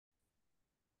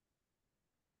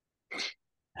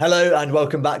Hello and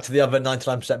welcome back to the other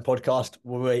 99% podcast,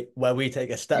 where we take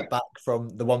a step back from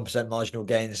the 1% marginal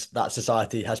gains that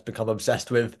society has become obsessed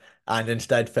with and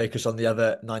instead focus on the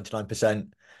other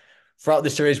 99%. Throughout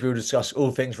this series, we will discuss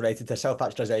all things related to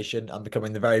self-actualization and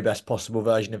becoming the very best possible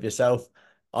version of yourself.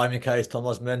 I'm your co-host, Tom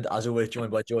Osmond, as always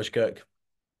joined by George Cook.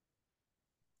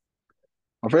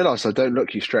 I've realised I don't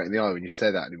look you straight in the eye when you say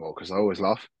that anymore because I always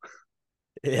laugh.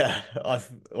 Yeah, I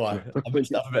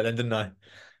mixed it up a bit then, didn't I?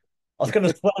 I was going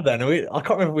to swear then. I can't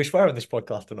remember if we swear on this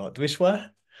podcast or not. Do we swear?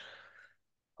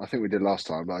 I think we did last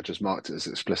time, but I just marked it as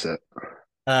explicit.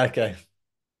 Okay.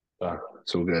 So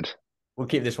it's all good. We'll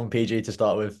keep this one PG to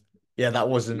start with. Yeah, that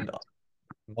wasn't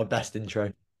my best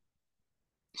intro.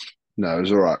 No, it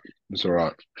was all right. It's all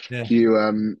right. Yeah.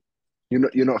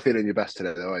 You're not feeling your best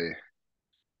today, though, are you?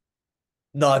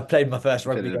 No, I played my first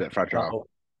You're rugby feeling a game. bit fragile. About,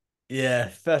 yeah,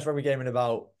 first rugby game in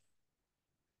about.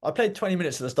 I played 20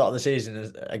 minutes at the start of the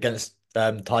season against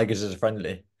Tigers as a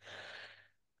friendly.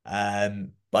 But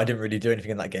I didn't really do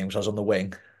anything in that game because I was on the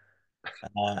wing.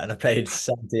 And I played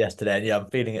 70 yesterday, and yeah,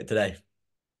 I'm feeling it today.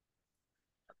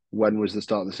 When was the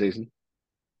start of the season?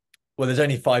 Well, there's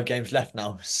only 5 games left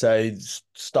now. So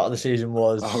start of the season Oh,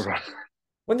 was right.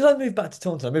 when did I move back to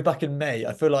Taunton? I moved back in May.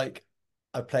 I feel like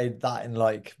I played that in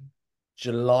like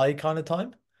July kind of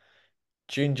time.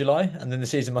 June, July, and then the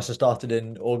season must have started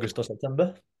in August or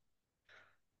September.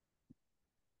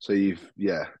 So you've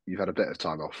had a bit of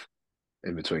time off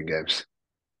in between games.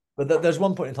 But there's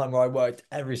one point in time where I worked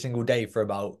every single day for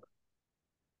about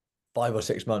 5 or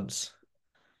 6 months.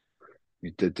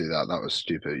 You did do that. That was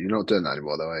stupid. You're not doing that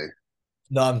anymore, though, are you?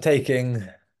 No,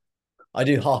 I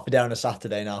do half a day on a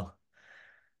Saturday now,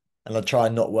 and I try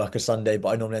and not work a Sunday, but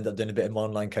I normally end up doing a bit of my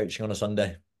online coaching on a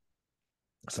Sunday.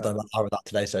 So I've done about an hour of that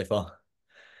today so far.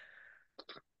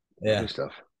 Lovely Yeah.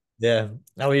 stuff. Yeah.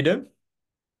 How are you doing?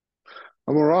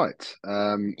 I'm all right.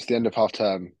 It's the end of half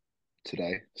term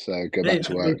today, so go Yeah, back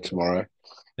to work tomorrow.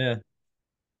 yeah.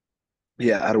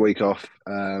 Yeah, I had a week off.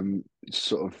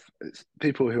 It's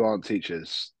people who aren't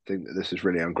teachers think that this is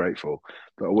really ungrateful,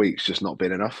 but a week's just not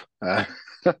been enough. A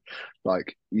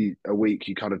week,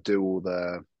 you kind of do all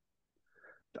the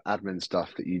admin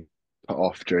stuff that you put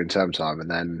off during term time, and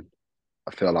then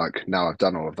I feel like now I've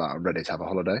done all of that, I'm ready to have a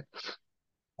holiday.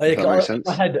 If that makes In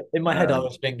my sense. head, I Um,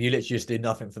 was thinking you literally just do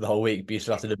nothing for the whole week, but you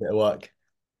still have to do a bit of work.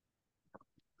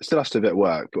 Still has to do a bit of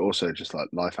work, but also just like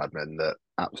life admin that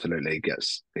absolutely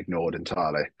gets ignored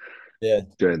entirely Yeah.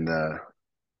 during the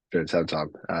during term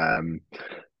time. Did I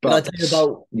But tell you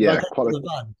about, did I yeah, tell quite you a about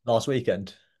the van last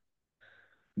weekend?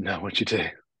 no, what'd you do?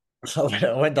 So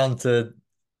I went down to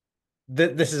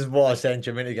this is what I was saying to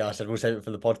you a minute ago. I said we'll save it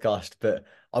for the podcast, but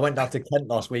I went down to Kent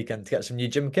last weekend to get some new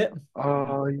gym kit.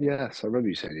 Oh yes, I remember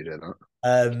you saying you did that.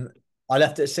 Um, I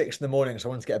left at 6 in the morning, so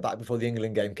I wanted to get it back before the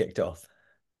England game kicked off.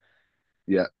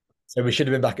 Yeah, So we should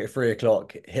have been back at 3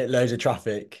 o'clock. Hit loads of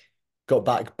traffic. Got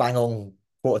back bang on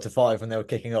quarter to 5 when they were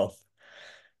kicking off.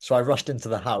 So I rushed into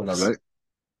the house, lovely.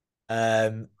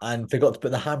 and forgot to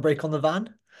put the handbrake on the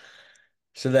van.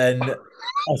 So then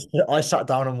I sat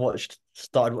down and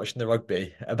started watching the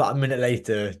rugby. About a minute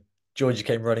later, Georgie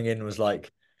came running in and was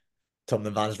like, Tom,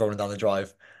 the van's rolling down the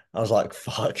drive. I was like,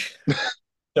 fuck.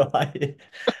 So I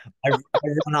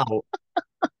ran out,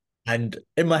 and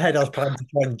in my head, I was planning to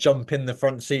try and jump in the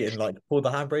front seat and like pull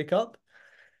the handbrake up.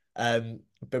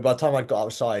 But by the time I got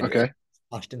outside, it Okay.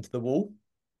 smashed into the wall.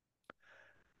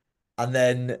 And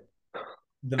then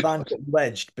the van God. got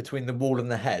wedged between the wall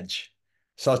and the hedge.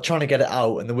 So I was trying to get it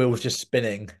out, and the wheel was just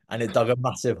spinning, and it dug a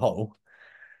massive hole.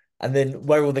 And then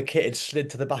where all the kit had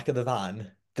slid to the back of the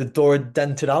van, the door had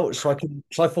dented out, so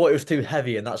I thought it was too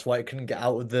heavy, and that's why it couldn't get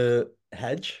out of the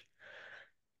hedge.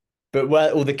 But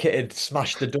where all the kit had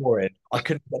smashed the door in, I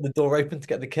couldn't get the door open to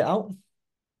get the kit out.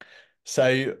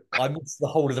 So I missed the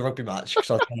whole of the rugby match because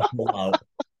I was trying to pull it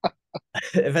out.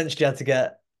 Eventually, I had to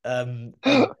get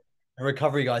a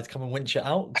recovery guy to come and winch it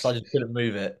out because I just couldn't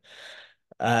move it.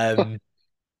 Um,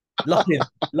 luckily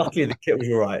the kit was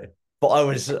all right, but I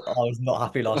was not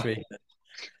happy last week.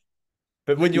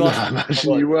 But No, I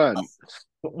imagine you weren't.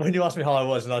 when you asked me how I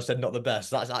was, and I said not the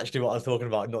best, that's actually what I was talking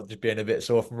about, not just being a bit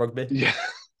sore from rugby. Yeah,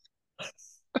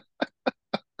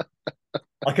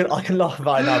 I can laugh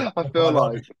about it now, I but feel I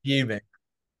like was fuming.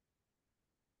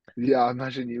 yeah, I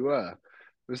imagine you were.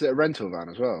 Was it a rental van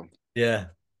as well? Yeah.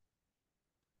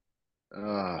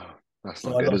 Oh, that's So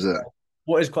not I good, is lost. it?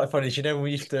 What is quite funny is when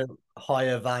we used to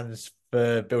hire vans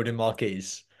for building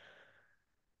marquees,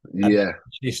 and then Yeah,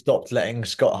 actually stopped letting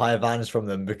Scott hire vans from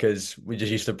them because we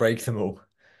just used to break them all.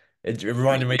 It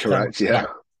reminded me so much correct. Yeah. that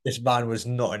this van was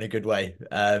not in a good way.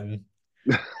 Tail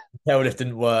lift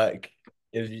didn't work.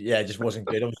 yeah, it just wasn't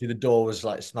good. Obviously, the door was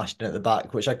like smashed in at the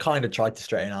back, which I kind of tried to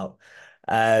straighten out.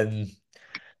 Um,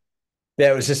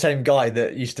 yeah, it was the same guy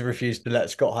that used to refuse to let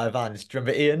Scott hire vans. Do you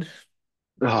remember Ian?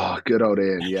 Oh, good old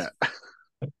Ian. Yeah.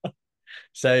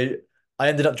 So I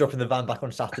ended up dropping the van back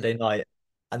on Saturday night,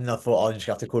 and then I thought I'll just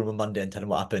have to call him on Monday and tell him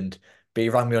what happened. But he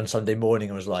rang me on Sunday morning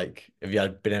and was like, "Have you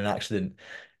had been in an accident?"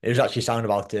 It was actually sound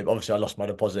about it. But obviously, I lost my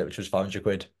deposit, which was 500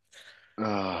 quid.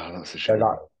 Oh, that's a So shame.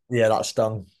 that, yeah, that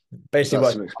stung. Basically,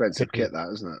 That's some what expensive kit, that,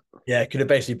 isn't yeah, could have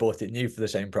basically bought it new for the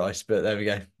same price, but there we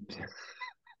go.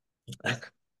 it?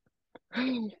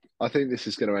 I think this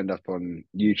is going to end up on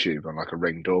YouTube on like a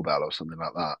Ring doorbell or something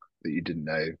like that that you didn't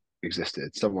know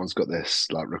existed. Someone's got this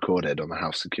like recorded on the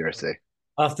house security.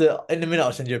 After in a minute,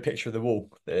 I'll send you a picture of the wall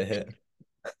that it hit.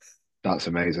 That's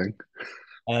amazing.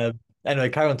 Anyway,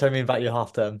 carry on telling me about your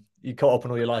half term. You caught up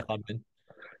on all your life admin.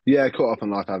 Yeah, caught up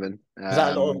on life having. Was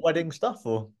that a lot of wedding stuff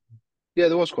or? Yeah,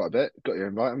 there was quite a bit. Got your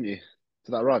invite, haven't you?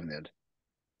 Did that arrive in the end?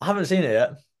 I haven't seen it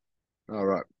yet. All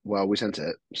right. Well, we sent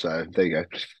it, so there you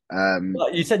go. Um,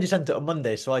 Well, you said you sent it on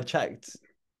Monday, so I checked.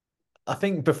 I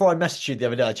think before I messaged you the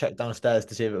other day, I checked downstairs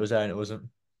to see if it was there, and it wasn't.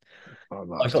 I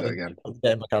might I have to got do it the again.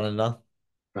 date in my calendar now.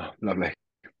 Oh, lovely.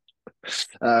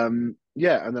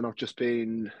 Yeah, and then I've just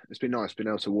been. It's been nice being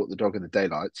able to walk the dog in the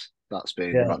daylight. That's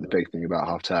been Yeah, like the big thing about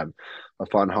half term. I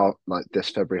find half like this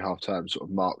February half term sort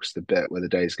of marks the bit where the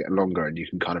days getting longer, and you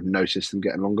can kind of notice them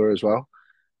getting longer as well.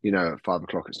 At 5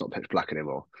 o'clock, it's not pitch black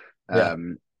anymore. yeah.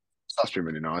 So that's been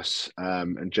really nice.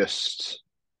 And just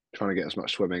trying to get as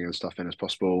much swimming and stuff in as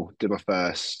possible. Did my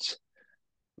first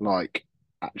like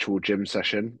actual gym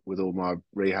session with all my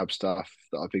rehab stuff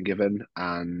that I've been given,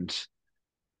 and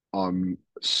I'm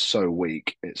so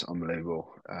weak. It's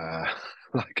unbelievable.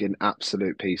 Like in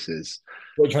absolute pieces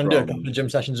What are you trying to do? A couple from of gym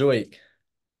sessions a week?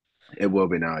 it will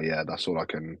be now. Yeah, that's all I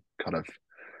can kind of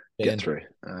Get get into through.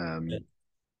 it.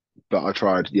 But I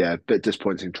tried, yeah, a bit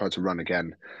disappointing. Tried to run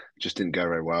again, just didn't go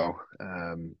very well.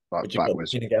 Like But you've back got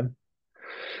was, pain again.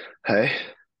 hey,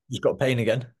 You've got pain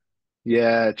again.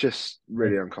 yeah, just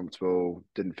Yeah. really uncomfortable.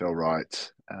 Didn't feel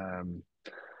right.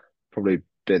 Probably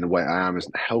being the way I am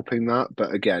isn't helping that.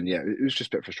 But again, yeah, it was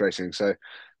just a bit frustrating. So,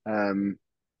 um,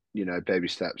 baby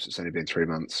steps. It's only been 3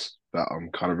 months, but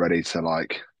I'm kind of ready to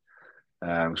like.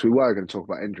 So we were going to talk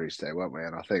about injuries today, weren't we?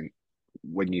 And I think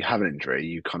when you have an injury,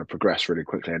 you kind of progress really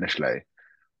quickly initially,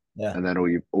 Yeah. and then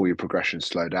all your progressions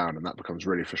slow down, and that becomes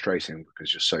really frustrating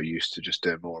because you're so used to just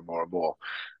doing more and more and more,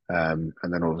 and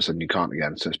then all of a sudden you can't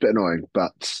again. So it's a bit annoying,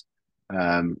 but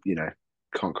um, you know,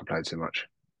 can't complain too much.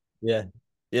 Yeah.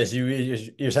 Yes, you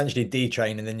essentially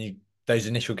detrain, and then you those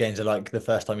initial gains are like the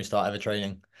first time you start ever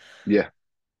training. Yeah,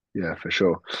 yeah, for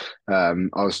sure. I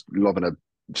was lobbing a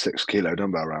 6 kilo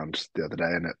dumbbell around the other day,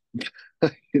 and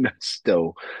it,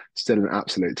 still an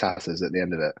absolute tatters at the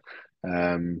end of it.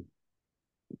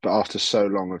 But after so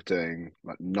long of doing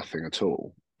like nothing at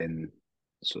all in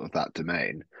sort of that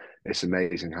domain, it's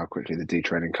amazing how quickly the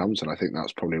detraining comes. And I think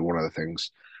that's probably one of the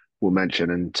things we'll mention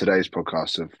in today's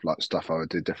podcast of like stuff I would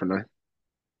do differently.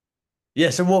 Yeah.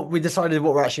 So what we decided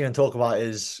what we're actually going to talk about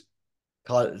is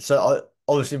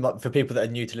obviously for people that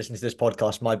are new to listening to this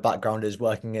podcast, my background is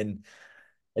working in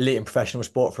elite and professional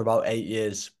sport for about 8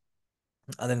 years,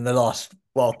 and then the last,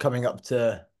 well, coming up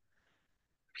to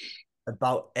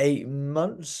about 8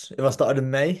 months. If I started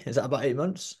in May, is that about 8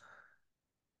 months?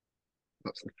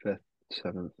 That's the fifth,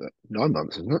 seventh, 9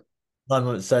 months, isn't it? 9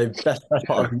 months. So best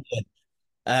part Yeah, of the year.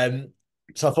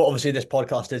 So I thought obviously this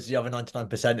podcast is the other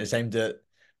 99% is aimed at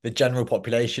the general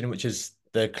population, which is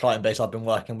the client base I've been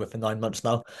working with for 9 months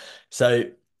now.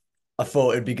 So I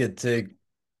thought it'd be good to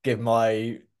give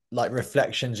my like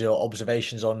reflections or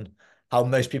observations on how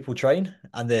most people train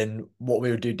and then what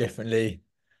we would do differently.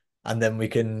 And then we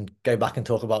can go back and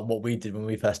talk about what we did when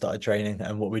we first started training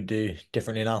and what we do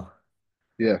differently now.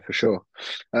 yeah, for sure.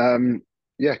 Um,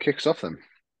 yeah, kick us off then.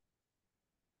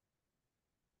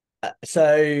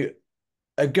 So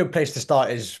a good place to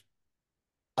start is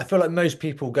I feel like most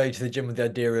people go to the gym with the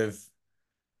idea of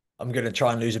I'm going to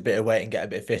try and lose a bit of weight and get a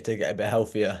bit fitter, get a bit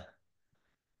healthier.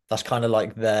 That's kind of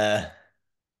like their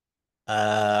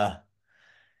uh,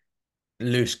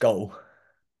 loose goal.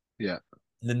 Yeah,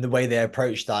 And then the way they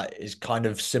approach that is kind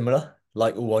of similar.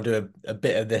 Like, oh, I'll do a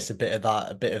bit of this, a bit of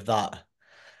that, a bit of that.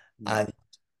 yeah, And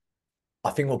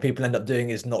I think what people end up doing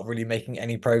is not really making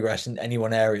any progress in any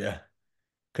one area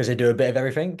because they do a bit of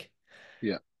everything.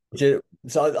 yeah, So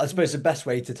I suppose the best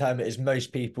way to term it is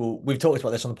most people, we've talked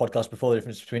about this on the podcast before, the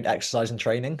difference between exercise and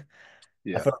training.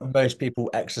 I yeah, feel like most people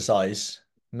exercise,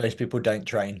 most people don't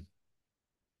train.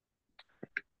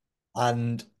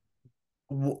 And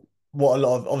what a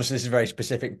lot of, obviously, this is very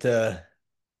specific to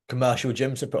commercial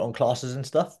gyms to put on classes and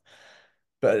stuff.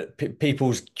 But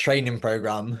people's training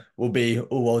program will be,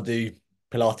 oh, I'll do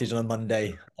Pilates on a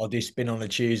Monday, I'll do spin on a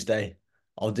Tuesday,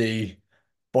 I'll do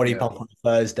body Yeah, pump on a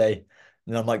Thursday,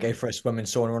 and I might go for a swim and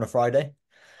sauna on a Friday,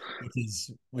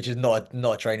 which is not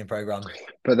a training program.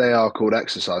 but they are called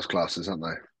exercise classes, aren't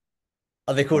they?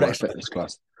 Are they Or called like exercise? fitness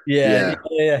class. Yeah, yeah,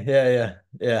 Yeah, yeah, yeah, yeah,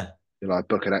 yeah, you like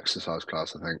book an exercise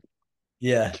class, I think.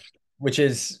 yeah. Which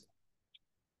is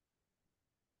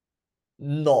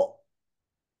not,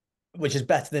 which is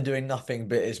better than doing nothing,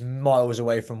 but it's miles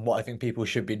away from what I think people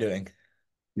should be doing.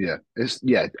 Yeah,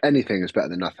 anything is better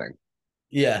than nothing.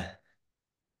 Yeah,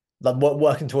 like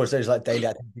working towards those like daily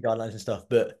activity guidelines and stuff.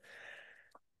 But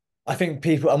I think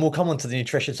people, and we'll come on to the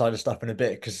nutrition side of stuff in a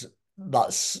bit because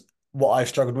that's what I've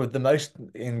struggled with the most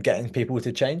in getting people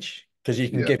to change. Because you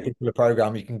can Yeah, give people a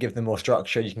program, you can give them more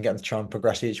structure, you can get them to try and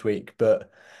progress each week.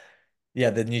 But yeah,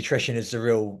 the nutrition is the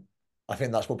real, I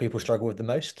think that's what people struggle with the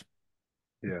most.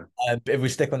 yeah. But if we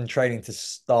stick on training to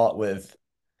start with,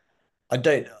 I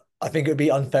don't, I think it would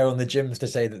be unfair on the gyms to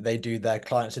say that they do their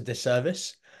clients a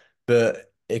disservice,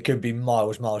 but it could be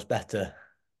miles better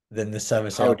than the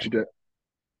service they How are. would you do it?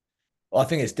 I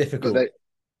think it's But difficult.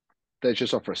 they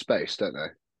just offer a space, don't they?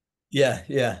 Yeah,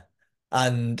 yeah.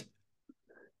 And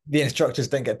the instructors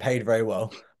don't get paid very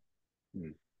well.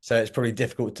 Mm. So it's probably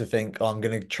difficult to think, oh, I'm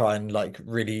going to try and like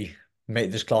really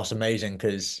make this class amazing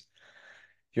because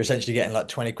you're essentially getting like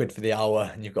 20 quid for the hour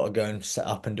and you've got to go and set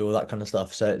up and do all that kind of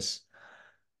stuff. So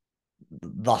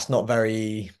that's not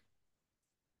very,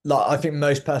 like, I think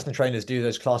most personal trainers do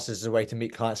those classes as a way to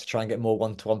meet clients to try and get more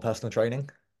one-to-one personal training.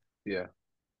 Yeah.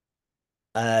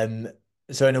 Um,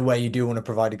 so in a way, you do want to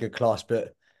provide a good class,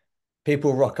 but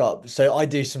people rock up. So I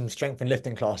do some strength and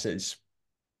lifting classes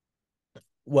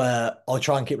where I'll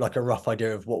try and keep like a rough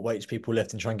idea of what weights people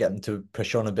lift and try and get them to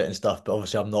push on a bit and stuff. But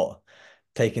obviously, I'm not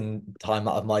taking time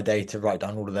out of my day to write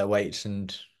down all of their weights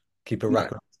and keep a No.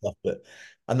 record of stuff. But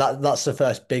and that's the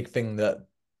first big thing that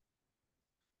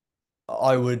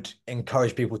I would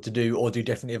encourage people to do or do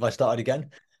differently if I started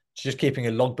again. It's just keeping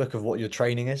a logbook of what your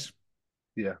training is.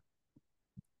 Yeah.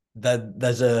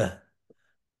 There's a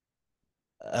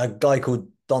guy called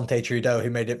Dante Trudeau who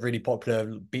made it really popular,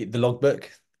 beat the logbook.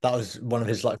 That was one of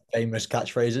his like famous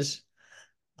catchphrases.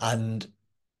 And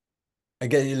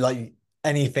again, like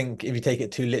anything, if you take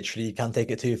it too literally, you can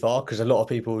take it too far because a lot of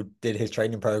people did his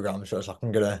training program. So it's like,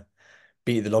 I'm gonna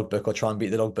beat the logbook or try and beat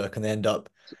the logbook, and they end up,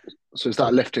 So is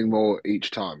that lifting more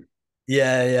each time?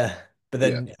 yeah, yeah. But Yeah.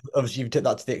 then obviously, if you took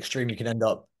that to the extreme, you can end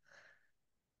up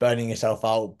burning yourself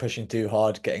out, pushing too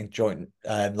hard, getting joint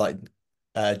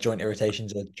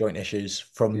irritations or joint issues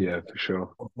from Yeah, for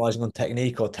sure. compromising on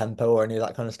technique or tempo or any of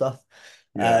that kind of stuff.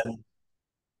 Yeah. Um,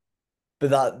 but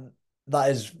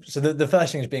that is so the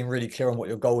first thing is being really clear on what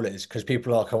your goal is because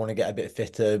people are like, I want to get a bit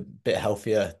fitter, a bit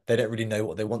healthier. They don't really know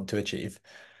what they want to achieve.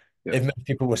 Yeah. If most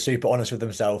people were super honest with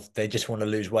themselves, they just want to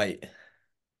lose weight,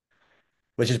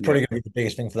 which is Yeah. probably going to be the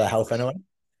biggest thing for their health anyway.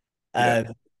 Yeah.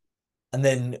 Um, and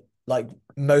then like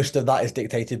most of that is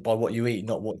dictated by what you eat,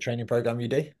 not what training program you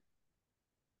do.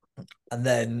 And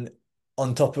then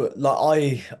on top of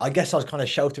like I guess I was kind of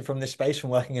sheltered from this space from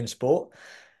working in sport.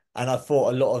 And I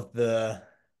thought a lot of the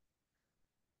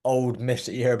old myths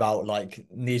that you hear about, like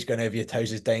knees going over your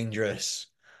toes is dangerous,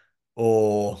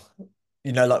 or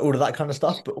like all of that kind of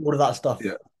stuff. But all of that stuff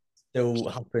Yeah. still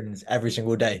happens every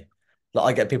single day. Like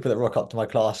I get people that rock up to my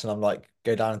class and I'm like,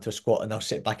 go down into a squat and they'll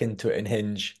sit back into it and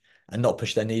hinge and not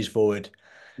push their knees forward.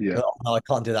 Yeah. But, oh, no, I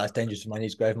can't do that. It's dangerous for my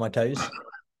knees to go over my toes.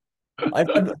 I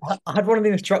had one of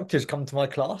the instructors come to my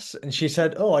class and she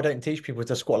said, "Oh, I don't teach people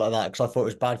to squat like that because I thought it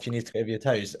was bad for your knees to go over your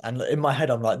toes." And in my head,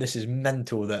 I'm like, "This is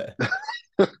mental that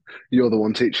You're the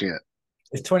one teaching it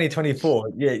it's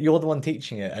 2024. Yeah, you're the one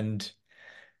teaching it, and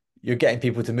you're getting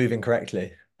people to move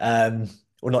incorrectly.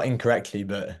 Or not incorrectly,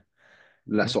 but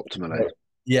less optimally.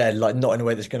 yeah, like not in a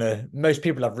way that's gonna. Most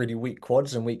people have really weak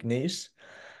quads and weak knees,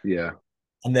 Yeah.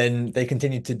 and then they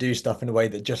continue to do stuff in a way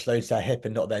that just loads their hip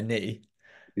and not their knee.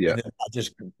 Yeah. And then that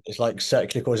just it's like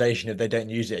circular causation. If they don't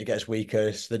use it, it gets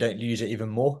weaker, so they don't use it even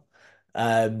more.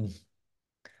 Um,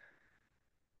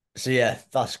 so yeah,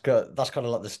 that's kind of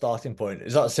like the starting point.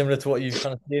 Is that similar to what you've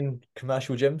kind of seen in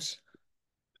commercial gyms?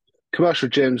 Commercial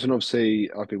gyms, and obviously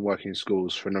I've been working in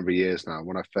schools for a number of years now.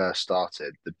 When I first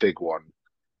started, the big one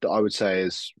that I would say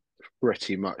is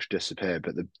pretty much disappeared,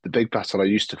 but the big battle I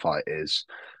used to fight is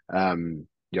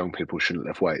young people shouldn't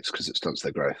lift weights because it stunts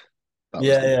their growth. That was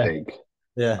Yeah, the yeah, big that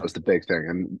yeah, was the big thing.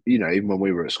 And even when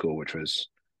we were at school, which was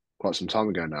quite some time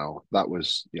ago now, that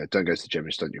was don't go to the gym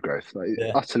and stunt your growth. Like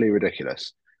yeah. utterly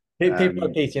ridiculous. People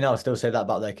like Um PT now still say that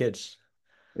about their kids.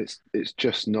 it's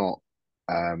just not.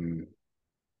 Um,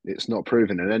 it's not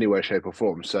proven in any way, shape, or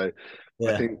form. So I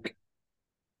Yeah. think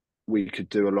we could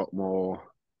do a lot more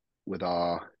with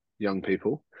our young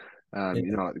people. Yeah.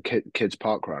 Like the kids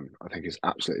park run, I think is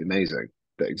absolutely amazing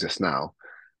that exists now.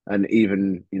 And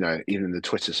even even the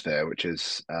Twitter sphere, which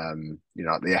is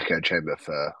like the echo chamber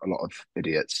for a lot of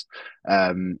idiots,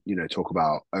 talk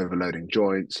about overloading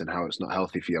joints and how it's not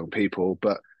healthy for young people.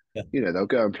 But Yeah. they'll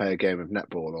go and play a game of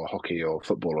netball or hockey or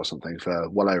football or something for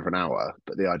well over an hour.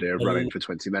 But the idea of running for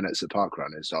 20 minutes at park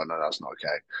run is, oh no, that's not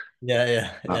okay. Yeah.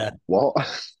 Yeah. Yeah. What?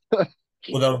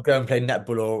 Or they'll go and play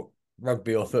netball or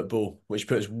rugby or football, which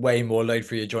puts way more load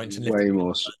through your joints and Way lifting.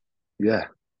 more. Yeah.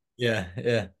 Yeah.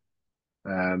 Yeah.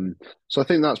 Um, so I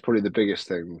think that's probably the biggest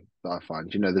thing that I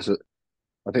find.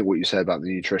 I think what you say about the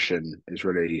nutrition is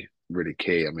really, really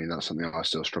key. I mean, that's something I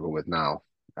still struggle with now.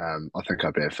 I think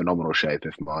I'd be in phenomenal shape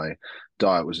if my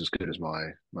diet was as good as my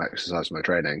exercise, my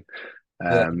training.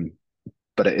 Yeah. Um,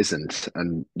 but it isn't,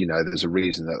 and there's a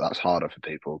reason that that's harder for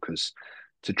people because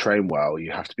to train well,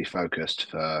 you have to be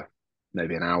focused for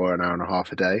maybe an hour and a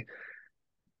half a day.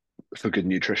 For good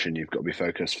nutrition, you've got to be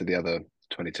focused for the other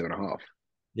 22 and a half.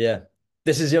 Yeah.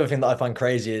 This is the other thing that I find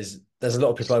crazy is there's a lot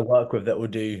of people I work with that will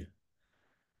do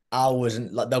hours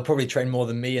and like they'll probably train more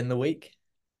than me in the week.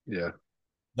 Yeah,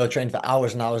 They'll train for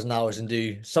hours and hours and hours and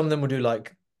do some of them will do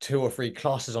like 2 or 3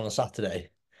 classes on a Saturday.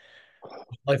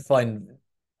 I find,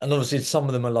 and obviously some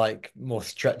of them are like more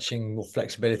stretching, more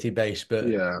flexibility based, but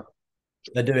yeah,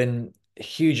 they're doing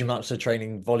huge amounts of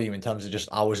training volume in terms of just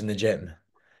hours in the gym,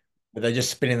 but they're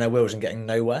just spinning their wheels and getting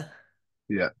nowhere.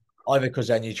 yeah, Either because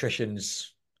their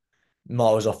nutrition's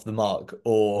miles off the mark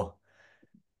or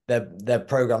their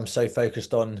program's so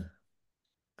focused on,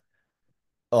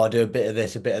 oh, I do a bit of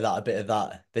this, a bit of that, a bit of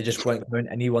that. They just won't go in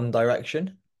any one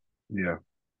direction. yeah,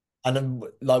 And then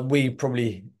like we've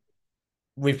probably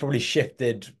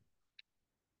shifted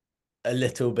a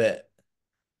little bit,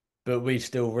 but we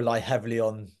still rely heavily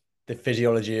on the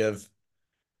physiology of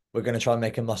we're going to try and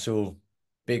make a muscle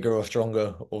bigger or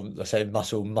stronger, or let's say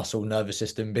muscle nervous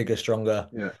system bigger, stronger,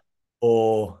 yeah.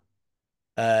 or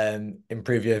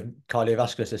improve your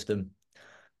cardiovascular system.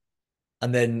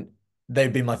 And then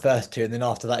they'd be my first two. And then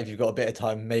after that, if you've got a bit of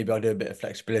time, maybe I'll do a bit of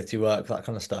flexibility work, that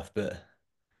kind of stuff. But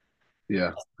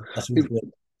Yeah. that's always going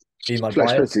to be my bias.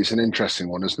 Flexibility is an interesting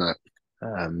one, isn't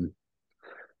it?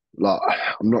 Like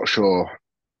I'm not sure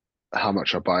how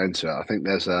much I buy into it. I think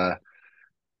there's a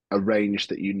range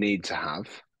that you need to have,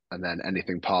 and then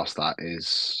anything past that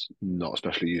is not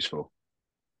especially useful.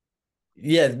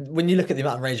 Yeah, when you look at the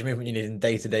amount of range of movement you need in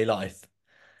day-to-day life,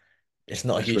 it's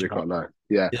not a It's huge really amount. quite low.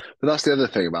 Yeah, Yeah. but that's the other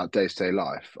thing about day-to-day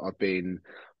life. I've been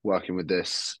working with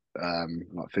this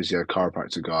like physio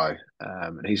chiropractor guy,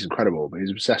 and he's incredible, but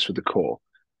he's obsessed with the core.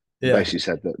 And Yeah. basically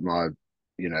said that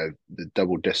the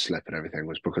double disc slip and everything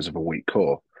was because of a weak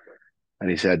core. And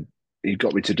he said he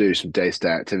got me to do some day-to-day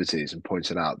activities and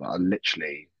pointed out that I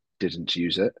literally didn't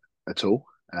use it at all.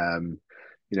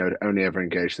 It only ever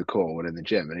engaged the core when in the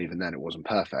gym, and even then it wasn't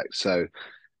perfect. So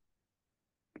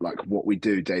like what we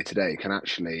do day to day can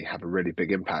actually have a really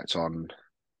big impact on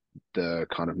the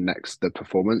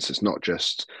performance. It's not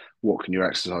just what can your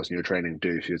exercise and your training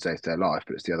do for your day-to-day life,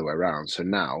 but it's the other way around. So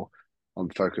now I'm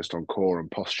focused on core and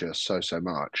posture so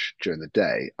much during the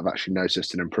day. I've actually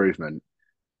noticed an improvement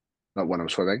like when I'm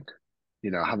swimming.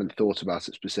 I haven't thought about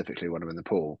it specifically when I'm in the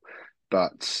pool,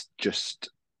 but just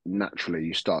naturally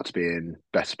you start to be in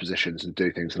better positions and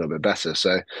do things a little bit better.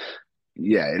 So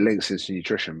yeah, it links into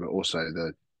nutrition, but also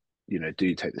do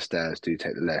you take the stairs, do you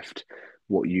take the lift?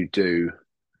 What you do,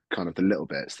 kind of the little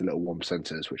bits, the little one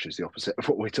percenters, which is the opposite of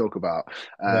what we talk about.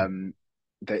 Yeah.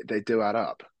 They do add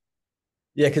up.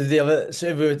 Yeah, because the other,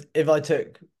 so if I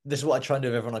took, this is what I try and do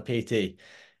with everyone I PT.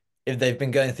 If they've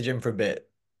been going to the gym for a bit,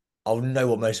 I'll know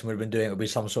what most of them would have been doing. It'll be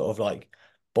some sort of like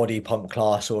body pump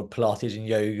class or Pilates and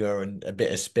yoga and a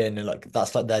bit of spin and like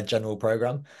that's like their general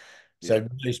program. Yeah, So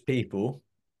most people,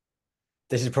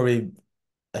 this is probably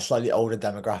a slightly older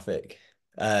demographic.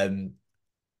 Um,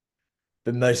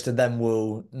 but most of them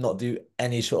will not do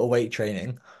any sort of weight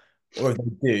training. Or if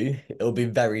they do, it'll be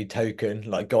very token,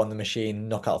 like go on the machine,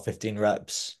 knock out 15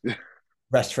 reps,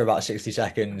 rest for about 60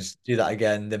 seconds, do that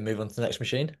again, then move on to the next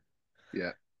machine.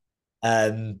 yeah,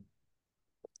 Um,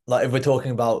 like if we're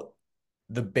talking about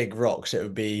the big rocks, it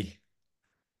would be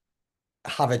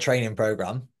have a training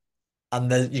program,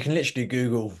 and then you can literally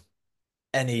Google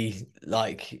any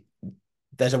like.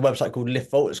 There's a website called Lift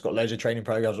Vault. It's got loads of training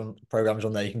programs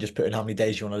on there. You can just put in how many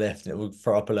days you want to lift, and it will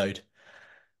throw up a load.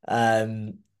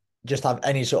 Um, just have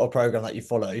any sort of program that you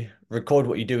follow, record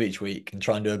what you do each week, and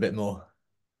try and do a bit more.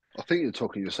 I think you're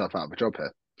talking yourself out of a job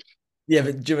here. Yeah,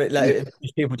 but like, Yeah, if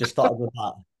these people just started with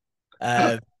that,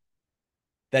 um,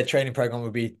 their training program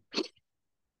would be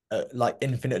like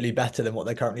infinitely better than what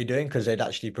they're currently doing because they'd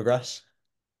actually progress.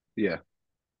 yeah,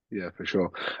 yeah, for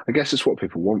sure. I guess it's what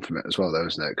people want from it as well, though,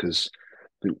 isn't it? Because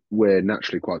we're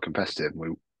naturally quite competitive.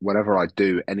 Whenever I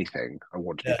do anything, I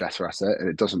want to be Yeah, better at it, and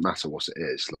it doesn't matter what it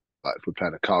is. Like if we're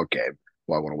playing a card game,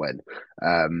 well, I want to win.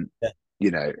 Um, yeah,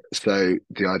 so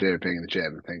the idea of being in the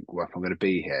gym, I think, well, if I'm going to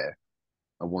be here,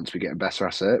 I want to be getting better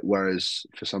at it. Whereas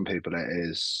for some people, it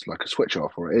is like a switch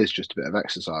off, or it is just a bit of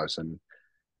exercise, and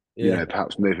yeah,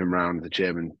 perhaps moving around the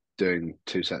gym and doing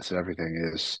two sets of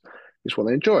everything is what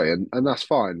they enjoy, and that's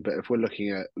fine. But if we're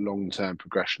looking at long term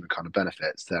progression and kind of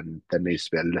benefits, then there needs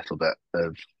to be a little bit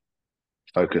of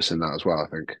focus in that as well, I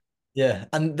think. yeah.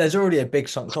 And there's already a big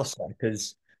sunk cost there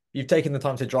because you've taken the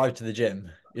time to drive to the gym.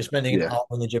 You're spending an Yeah, hour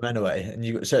in the gym anyway, and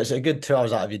you so it's a good 2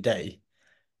 hours out of your day.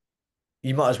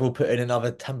 You might as well put in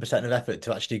another 10% of effort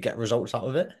to actually get results out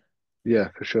of it. yeah,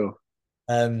 for sure.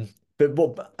 Um, but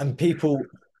what and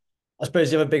people, I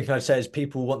suppose the other big thing I'd say is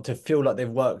people want to feel like they've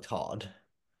worked hard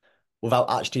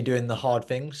without actually doing the hard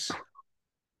things.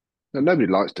 And nobody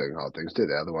likes doing hard things, do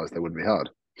they? Otherwise, they wouldn't be hard.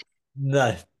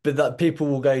 No, but that people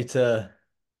will go to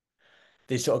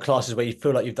these sort of classes where you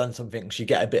feel like you've done something, so you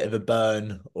get a bit of a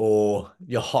burn or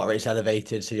your heart rate's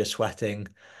elevated, so you're sweating.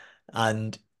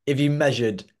 And if you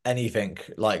measured anything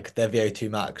like their VO2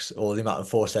 max or the amount of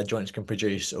force their joints can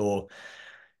produce, or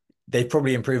they'd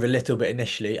probably improve a little bit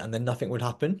initially and then nothing would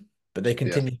happen, but they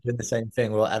Yeah, continue doing the same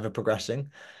thing without ever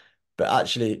progressing. But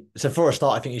actually, so for a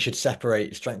start, I think you should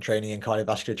separate strength training and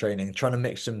cardiovascular training. Trying to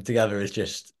mix them together is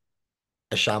just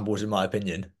a shambles, in my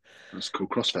opinion. that's called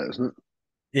CrossFit, isn't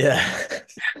Yeah.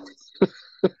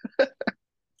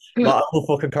 it? Like, I'm all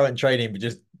for concurrent training, but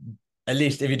just at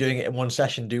least if you're doing it in one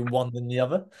session, do one than the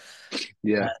other.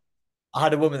 Uh, Yeah, I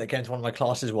had a woman that came to one of my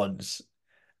classes once,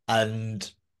 and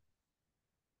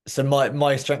so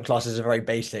my strength classes are very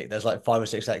basic. There's like 5 or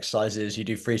 6 exercises. You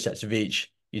do 3 sets of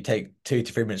each. You take 2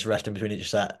 to 3 minutes rest in between each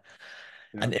set.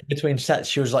 yeah. And in between sets,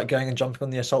 she was like going and jumping on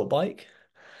the assault bike.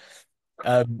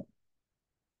 Um,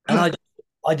 and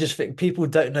I just think people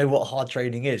don't know what hard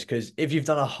training is because if you've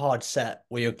done a hard set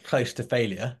where you're close to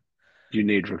failure, You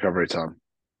need recovery time.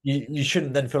 you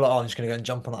shouldn't then feel like, oh, I'm just going to go and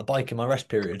jump on that bike in my rest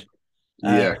period. Uh,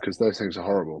 Yeah, because those things are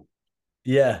horrible.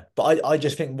 yeah, but I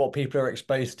just think what people are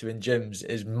exposed to in gyms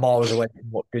is miles away from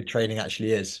what good training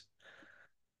actually is.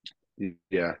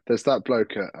 Yeah, there's that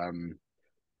bloke at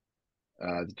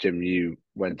the gym you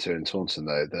went to in Taunton,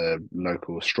 though, the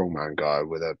local strongman guy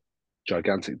with a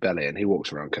gigantic belly, and he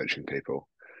walks around coaching people.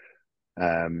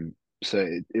 So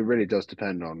it really does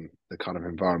depend on the kind of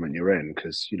environment you're in,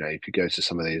 because if you go to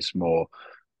some of these more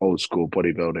old school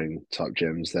bodybuilding type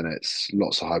gyms, then it's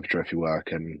lots of hypertrophy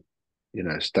work and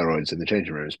steroids in the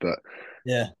changing rooms. But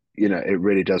Yeah, it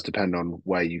really does depend on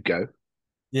where you go.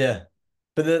 yeah.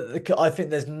 But I think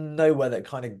there's nowhere that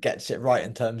kind of gets it right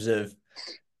in terms of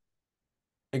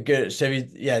a good. So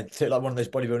yeah, so like one of those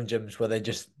bodybuilding gyms where they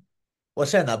just well,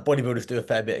 saying that bodybuilders do a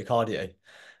fair bit of cardio.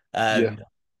 Yeah, Um,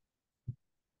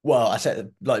 well, I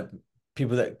said like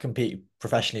people that compete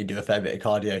professionally do a fair bit of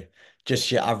cardio.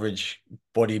 Just your average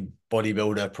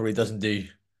bodybuilder probably doesn't do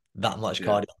that much yeah,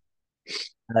 cardio.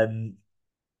 Um,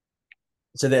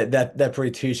 so they're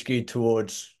probably too skewed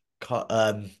towards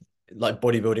like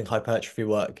bodybuilding hypertrophy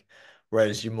work,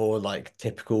 whereas you're more like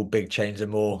typical big chains are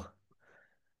more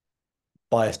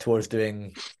biased towards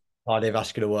doing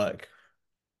cardiovascular work.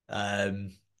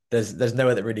 Um, there's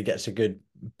nowhere that really gets a good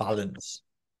balance.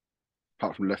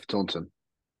 apart from Lift Taunton.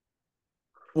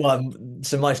 Well,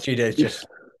 so my studio is just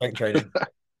strength training,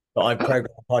 but I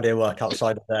program cardio work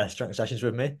outside of their strength sessions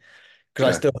with me because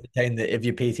I Okay, still maintain that if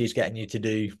your PT is getting you to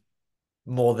do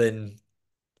more than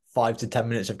 5 to 10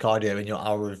 minutes of cardio in your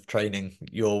hour of training,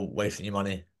 you're wasting your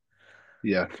money.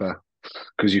 yeah, fair.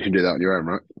 Because you can do that on your own,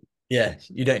 right? Yeah,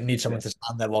 you don't need Yeah. someone to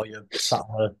stand there while you're sat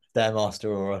on a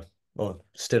stairmaster or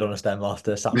stood on a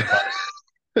stairmaster, sat on a bike.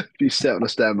 If you sit on a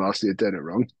stairmaster, you're doing it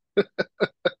wrong.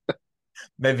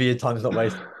 Maybe your time's not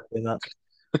wasted doing that.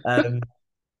 Um,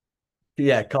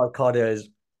 yeah, cardio is,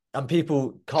 and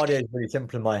people, cardio is really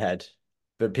simple in my head,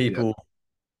 but Yeah. people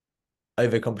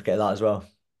overcomplicate that as well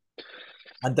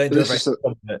and don't But do a this very is good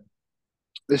job of it.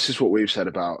 this is what we've said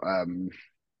about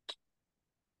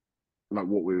like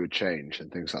what we would change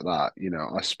and things like that.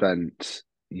 I spent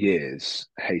years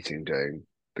hating doing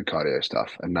the cardio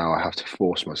stuff, and now I have to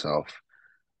force myself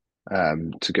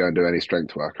to go and do any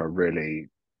strength work.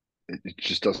 It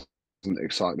just doesn't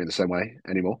excite me the same way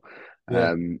anymore. Yeah,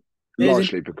 it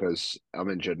is. Largely because I'm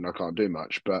injured and I can't do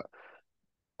much. But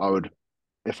I would,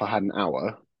 if I had an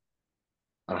hour,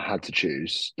 and I had to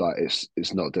choose, like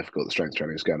it's not difficult. The strength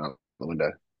training is going out the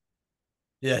window.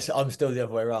 Yes, I'm still the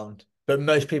other way around. But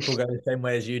most people go the same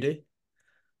way as you do.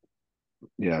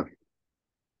 Yeah,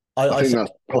 I I think say,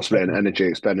 that's possibly an energy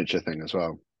expenditure thing as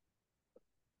well.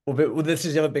 well, this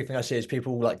is the other big thing I see is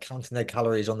people like counting their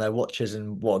calories on their watches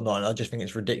and whatnot. And I just think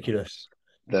it's ridiculous.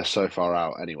 They're so far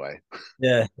out anyway.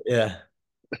 Yeah, yeah.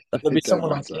 Like, there'll be It don't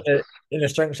someone like matter. in a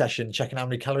strength session checking how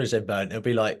many calories they've burnt. It'll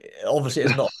be like, obviously,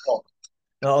 it's not.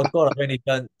 Oh God, I've only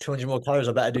burnt 200 more calories.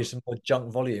 I better do some more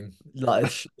junk volume.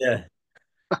 Like, yeah,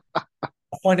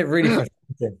 I find it really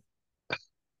frustrating.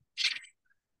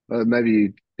 Maybe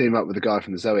you team up with the guy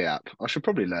from the Zoe app. I should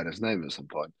probably learn his name at some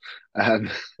point. Um,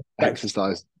 Like,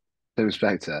 exercise, Tim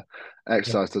Spector.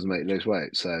 Exercise doesn't make you lose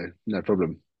weight, so no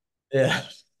problem. yeah,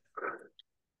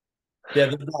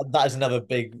 yeah. That is another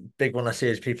big one I see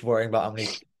is people worrying about how many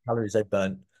calories they've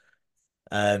burnt.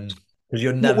 Because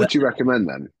What would you recommend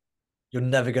then? you're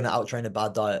never going to outtrain a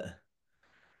bad diet.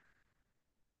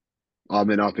 I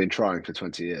mean, I've been trying for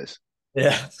 20 years.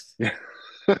 Yeah. Yeah.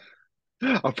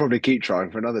 I'll probably keep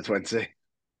trying for another 20.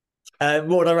 What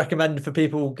would I recommend for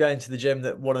people going to the gym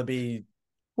that want to be?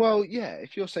 Well, yeah,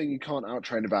 if you're saying you can't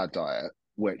outtrain a bad diet,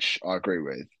 which I agree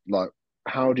with, like,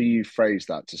 how do you phrase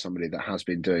that to somebody that has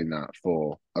been doing that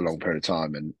for a long period of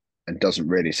time and doesn't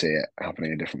really see it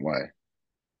happening a different way?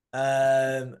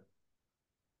 Um,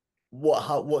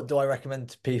 what do I recommend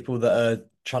to people that are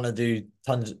trying to do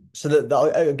tons? So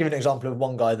I'll give an example of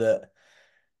one guy that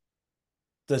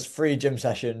does 3 gym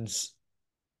sessions,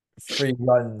 3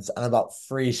 runs, and about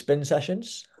 3 spin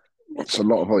sessions. It's a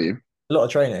lot of volume A lot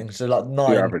of training. So like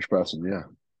for your average person. Yeah.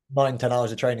 10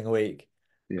 hours of training a week,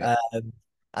 Yeah. um,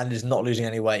 and is not losing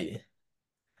any weight.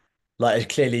 Like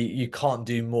it's clearly you can't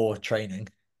do more training,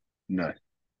 No.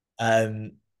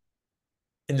 um,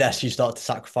 unless you start to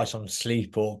sacrifice on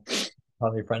sleep or time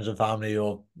with your friends and family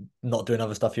or not doing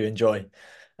other stuff you enjoy.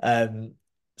 Um,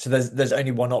 so there's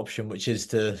only one option, which is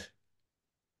to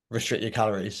restrict your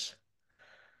calories.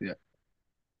 Yeah.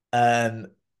 Um,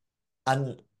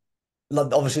 and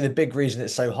like obviously the big reason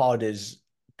it's so hard is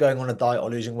going on a diet or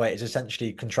losing weight is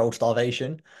essentially controlled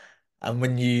starvation. And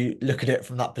when you look at it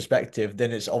from that perspective,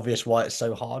 then it's obvious why it's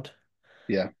so hard.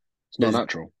 Yeah. It's not Because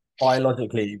natural.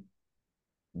 biologically,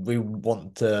 we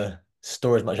want to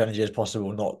store as much energy as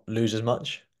possible, not lose as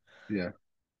much. Yeah.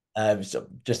 So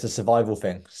just a survival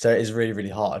thing. So it is really, really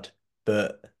hard,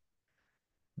 but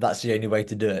that's the only way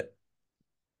to do it.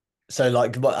 So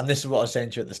like, and this is what I was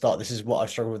saying to you at the start. This is what I've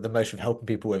struggled with the most with helping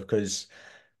people with because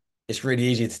it's really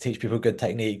easy to teach people good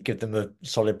technique, give them a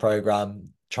solid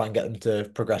program, try and get them to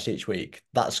progress each week.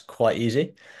 That's quite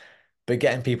easy. But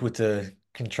getting people to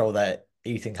control their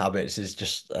eating habits is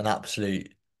just an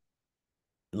absolute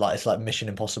like it's like mission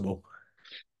impossible.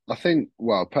 I think,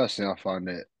 well, personally, I find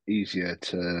it easier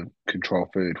to control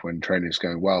food when training is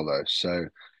going well, though. So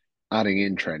adding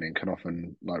in training can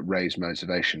often like raise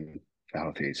motivation for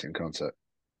healthy eating, can't it?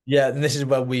 Yeah, and this is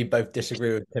where we both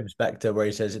disagree with Tim Spector, where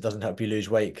he says it doesn't help you lose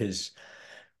weight because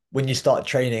when you start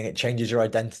training, it changes your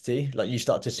identity. Like you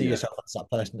start to see Yeah. yourself as that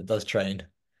person that does train.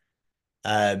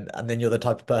 And then you're the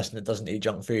type of person that doesn't eat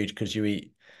junk food because you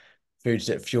eat foods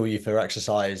that fuel you for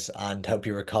exercise and help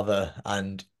you recover.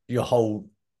 And your whole,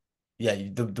 yeah,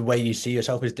 the way you see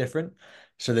yourself is different.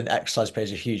 So then exercise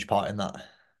plays a huge part in that.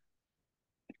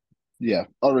 Yeah.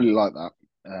 I really like that.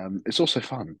 It's also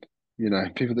fun. You know,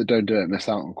 people that don't do it miss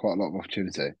out on quite a lot of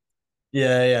opportunity.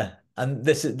 Yeah, yeah. And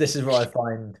this is where I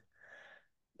find,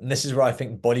 and this is where I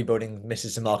think bodybuilding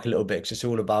misses the mark a little bit because it's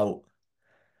all about,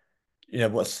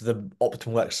 what's the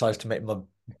optimal exercise to make my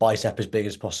bicep as big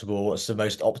as possible? What's the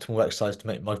most optimal exercise to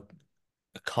make my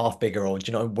calf bigger? Or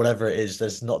do you know, whatever it is,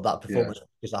 there's not that Yeah. performance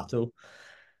focus at all.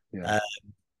 Yeah. Uh,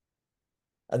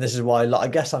 and this is why, like,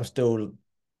 I guess I'm still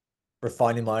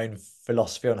refining my own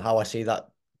philosophy on how I see that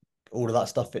all of that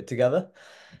stuff fit together.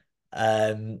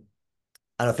 Um,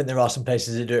 and I think there are some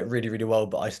places that do it really, really well,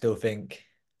 but I still think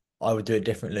I would do it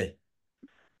differently.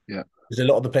 Yeah. There's a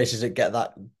lot of the places that get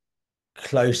that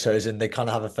closer, as in they kind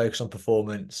of have a focus on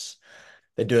performance.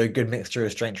 They do a good mixture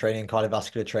of strength training,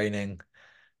 cardiovascular training.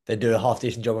 They do a half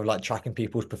decent job of like tracking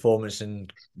people's performance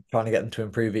and trying to get them to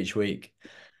improve each week.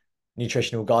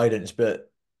 Nutritional guidance,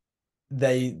 but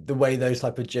the way those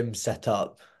type of gyms set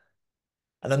up,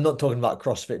 and I'm not talking about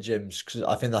CrossFit gyms because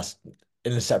I think that's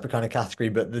in a separate kind of category,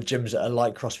 but the gyms that are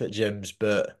like CrossFit gyms,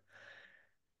 but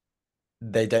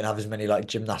they don't have as many like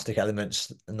gymnastic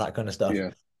elements and that kind of stuff.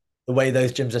 Yeah. The way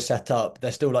those gyms are set up,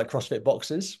 they're still like CrossFit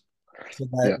boxes. So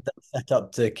Yeah. they're set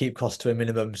up to keep costs to a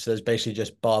minimum. So there's basically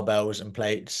just barbells and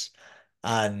plates.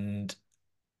 And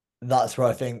that's where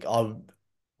I think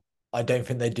I don't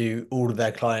think they do all of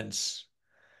their clients.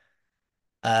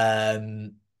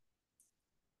 um,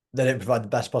 they don't provide the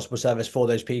best possible service for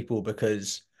those people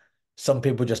because some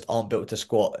people just aren't built to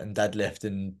squat and deadlift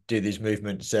and do these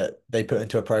movements that they put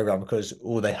into a program because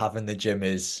all they have in the gym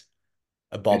is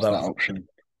a It's that barbell. option.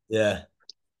 Yeah.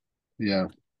 Yeah.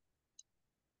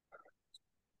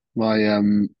 My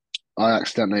I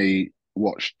accidentally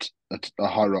watched a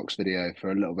High Rocks video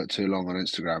for a little bit too long on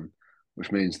Instagram,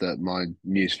 which means that my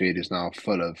news feed is now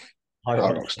full of High High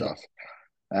rock. Rock stuff.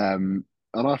 And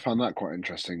I found that quite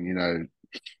interesting.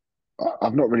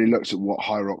 I've not really looked at what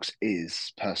High Rocks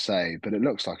is per se, but it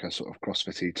looks like a sort of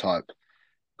CrossFit type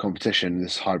competition,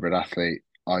 this hybrid athlete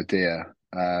idea.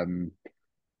 And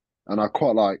I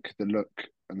quite like the look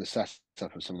and the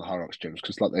setup of some of the High Rocks gyms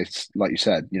because, like you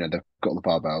said, they've got the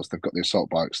barbells, they've got the assault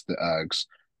bikes, the ergs,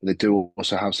 but they do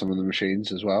also have some of the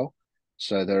machines as well.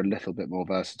 So they're a little bit more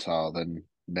versatile than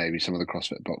maybe some of the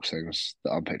CrossFit box things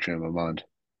that I'm picturing in my mind.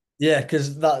 Yeah,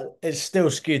 because that it's still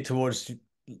skewed towards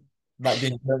like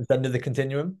the endurance end of the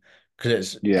continuum because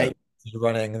it's Yeah. 8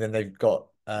 running and then they've got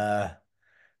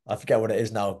I forget what it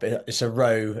is now, but it's a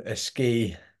row, a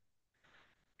ski.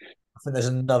 I think there's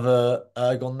another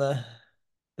erg on there.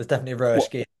 There's definitely a row, a What?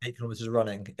 ski, 8 kilometers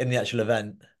running in the actual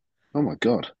event. Oh my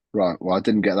God. Right. Well, I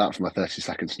didn't get that from my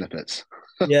 30-second snippets.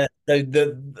 Yeah, so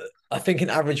I think an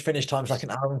average finish time is like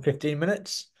an hour and 15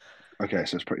 minutes. Okay,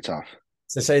 so it's pretty tough.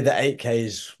 So say the 8K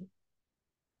is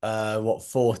what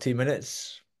 40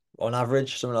 minutes on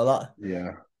average, something like that.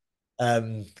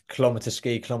 Yeah. Kilometer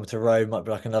ski, kilometer row might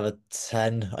be like another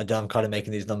 10. I'm kind of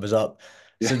making these numbers up.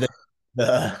 Yeah. So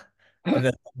the and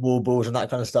the wall balls and that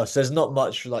kind of stuff. So there's not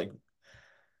much like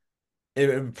it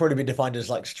would probably be defined as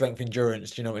like strength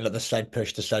endurance, do you know what I mean? Like the sled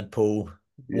push, the sled pull,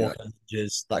 Yeah. walking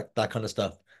lunges, that kind of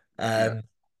stuff. Yeah.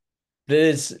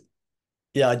 There's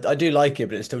yeah, I do like it,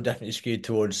 but it's still definitely skewed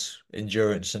towards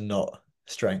endurance and not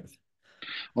strength.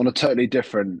 On a totally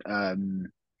different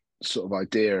sort of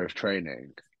idea of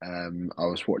training, I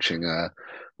was watching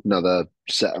another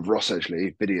set of Ross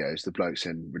Edgley videos. The bloke's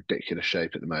in ridiculous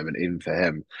shape at the moment, even for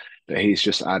him. But he's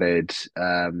just added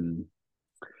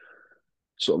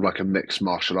sort of like a mixed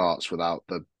martial arts without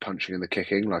the punching and the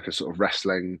kicking, like a sort of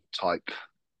wrestling type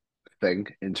thing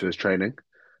into his training.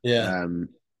 Yeah, Um,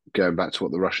 Going back to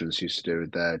what the Russians used to do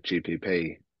with their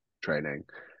GPP training,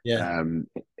 yeah, um,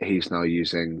 he's now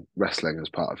using wrestling as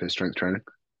part of his strength training.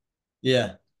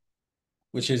 yeah.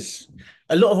 Which is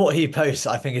a lot of what he posts,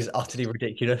 I think, is utterly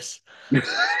ridiculous. You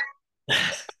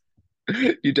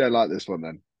don't like this one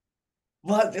then?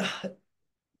 What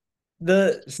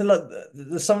the so like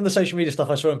some of the social media stuff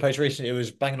I saw in post recently, it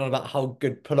was banging on about how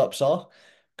good pull-ups are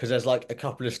because there's like a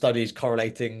couple of studies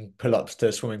correlating pull-ups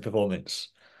to swimming performance,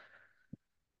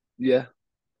 Yeah.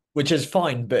 which is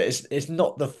fine, but it's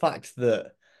not the fact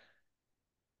that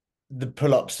the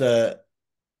pull-ups are.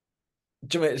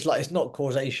 Do you know, it's like it's not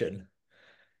causation.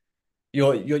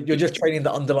 You're just training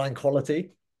the underlying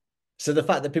quality. So the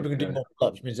fact that people can do Okay. more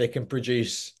pull-ups means they can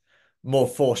produce more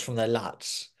force from their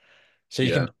lats. So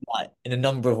you can Yeah. do that in a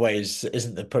number of ways that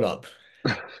isn't the pull-up.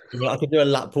 I mean, I can do a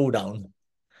lat pull down.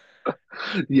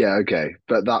 Yeah. Okay.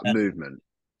 But that movement.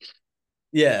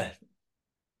 Yeah.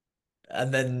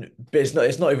 And then but it's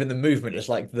not even the movement, it's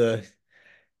like the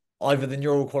either the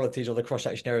neural qualities or the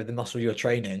cross-section area of the muscle you're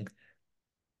training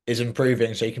is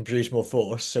improving so you can produce more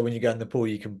force. So when you go in the pool,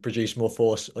 you can produce more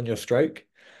force on your stroke.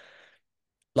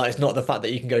 Like it's not the fact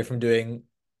that you can go from doing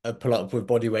a pull-up with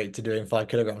body weight to doing 5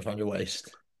 kilograms around your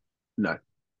waist. No.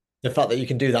 The fact that you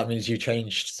can do that means you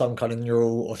changed some kind of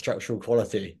neural or structural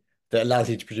quality that allows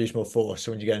you to produce more force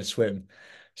when you go and swim.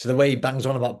 So the way he bangs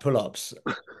on about pull-ups,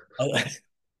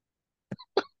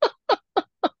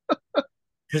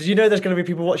 because you know there's going to be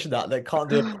people watching that can't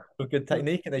do a good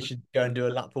technique and they should go and do a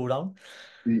lat pull down.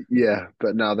 Yeah.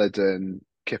 But now they're doing No,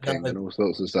 kipping and all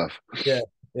sorts of stuff. yeah,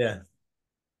 yeah.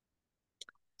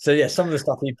 So yeah, some of the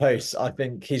stuff he posts, I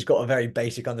think he's got a very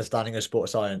basic understanding of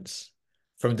sports science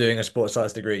from doing a sports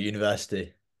science degree at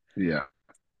university. Yeah.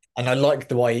 And I like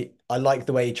the way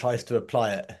he tries to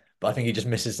apply it, but I think he just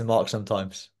misses the mark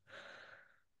sometimes.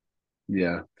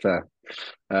 Yeah. Fair.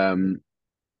 Um,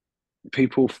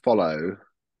 People follow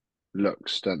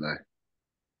looks, don't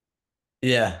they?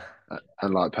 Yeah.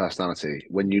 And like personality.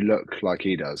 When you look like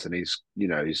he does, and he's He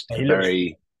looks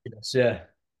very, yeah.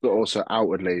 but also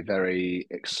outwardly very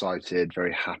excited,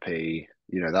 very happy.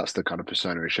 That's the kind of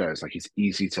persona he shows. Like he's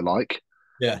easy to like,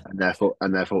 Yeah.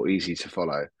 and therefore easy to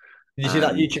follow. Did you see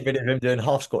that And YouTube video of him doing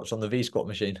half squats on the V squat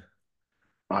machine?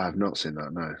 I have not seen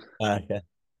that. No, Okay.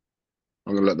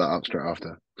 I'm gonna look that up straight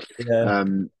after. Yeah.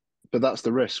 But that's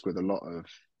the risk with a lot of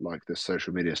like the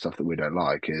social media stuff that we don't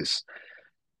like is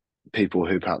people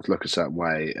who perhaps look a certain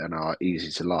way and are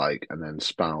easy to like, and then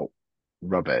spout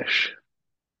rubbish,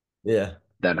 Yeah.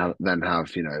 then have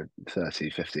 30,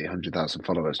 50, 100,000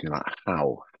 followers, and you're like,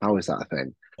 how is that a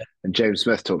thing? And James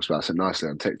Smith talks about it nicely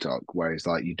on TikTok, where he's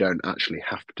like, you don't actually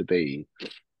have to be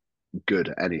good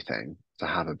at anything to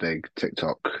have a big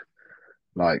TikTok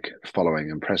like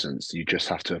following and presence. You just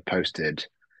have to have posted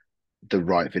the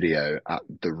right video at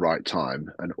the right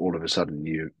time, and all of a sudden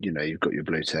you've got your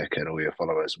blue tick and all your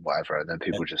followers and whatever, and then Yeah.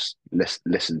 people just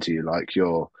listen to you like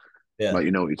you're Yeah. like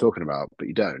you know what you're talking about, but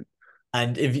you don't.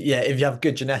 And if you have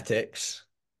good genetics,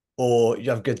 or you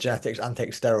have good genetics and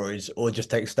take steroids, or just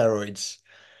take steroids,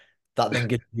 that then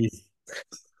gives you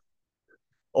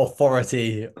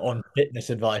authority on fitness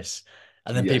advice.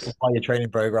 And then people Yes, buy your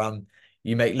training program,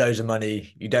 you make loads of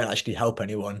money, you don't actually help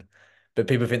anyone, but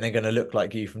people think they're going to look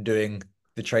like you from doing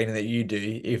the training that you do,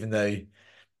 even though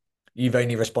you've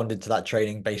only responded to that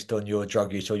training based on your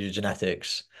drug use or your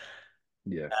genetics.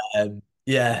 yeah.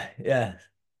 Yeah, yeah, it's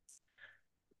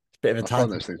a bit of a I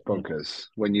find tangent. those things bonkers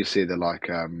when you see the like.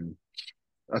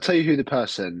 I'll tell you who the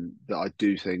person that I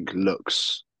do think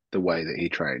looks the way that he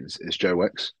trains is Joe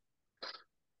Wicks.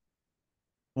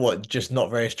 What, just not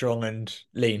very strong and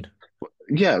lean?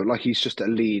 Yeah, like he's just a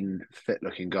lean,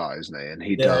 fit-looking guy, isn't he? And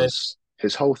he Yeah, does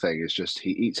his whole thing is just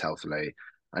he eats healthily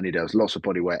and he does lots of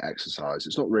body weight exercise.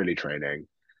 It's not really training,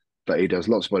 but he does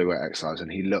lots of body weight exercise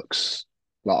and he looks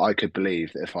like I could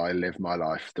believe that if I lived my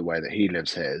life the way that he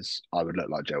lives his, I would look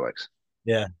like Joe Wicks.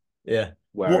 yeah, yeah.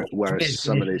 Where What kills me whereas is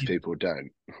some of these people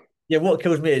don't. yeah, what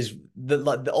kills me is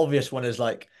the obvious one is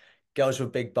like girls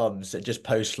with big bums that just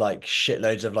post like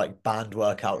shitloads of like band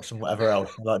workouts and whatever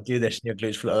else. Like do this and your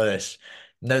glutes flow like this.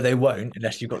 No, they won't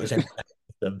unless you've got the same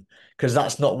them, because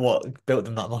that's not what built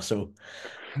them that muscle.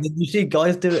 And then you see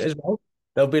guys do it as well.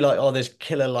 They'll be like, oh, there's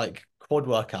killer like quad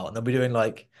workout, and they'll be doing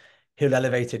like hill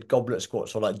elevated goblet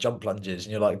squats or like jump lunges,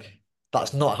 and you're like,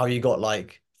 that's not how you got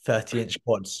like 30-inch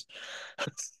quads.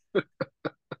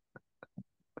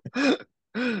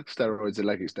 Steroids and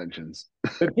leg extensions.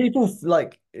 But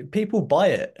people buy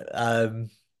it.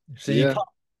 So you Yeah, can't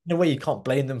in a way you can't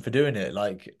blame them for doing it.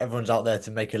 Like everyone's out there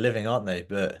to make a living, aren't they?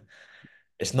 But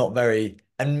it's not very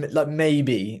and like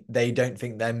maybe they don't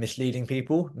think they're misleading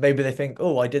people. Maybe they think,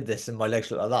 oh, I did this and my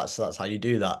legs look like that, so that's how you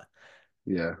do that.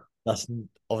 yeah. That's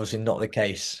obviously not the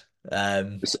case.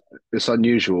 It's it's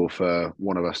unusual for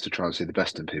one of us to try and see the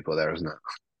best in people there, isn't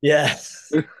Yeah.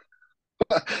 it?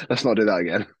 Let's not do that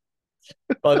again.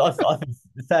 But I think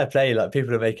fair play, like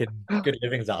people are making good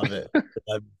livings out of it.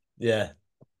 Yeah,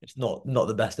 it's not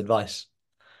the best advice.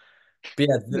 But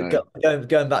yeah, No.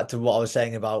 going back to what I was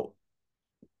saying about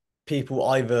people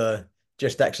either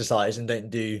just exercise and don't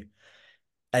do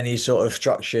any sort of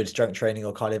structured strength training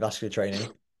or cardiovascular training,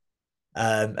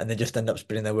 and they just end up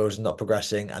spinning their wheels and not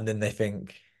progressing, and then they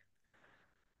think,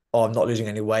 "Oh, I'm not losing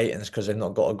any weight," and it's because they've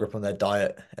not got a grip on their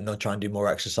diet, and they'll try and do more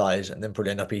exercise, and then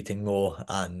probably end up eating more,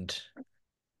 and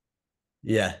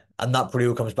yeah, and that probably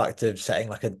all comes back to setting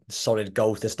like a solid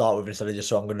goal to start with instead of just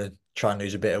so I'm going to try and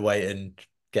lose a bit of weight and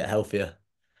get healthier.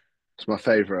 It's my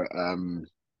favorite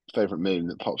meme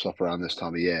that pops up around this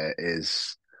time of year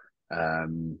is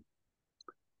um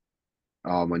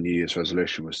my New Year's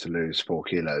resolution was to lose 4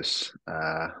 kilos.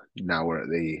 Now we're at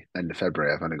the end of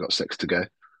February. I've only got 6 to go.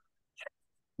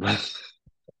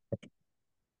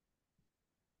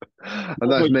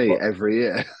 And that's What you me put, every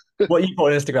year. what you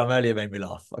put on Instagram earlier made me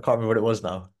laugh. I can't remember what it was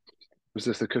now. Was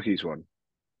this the cookies one?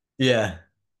 Yeah.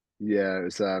 Yeah, it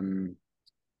was a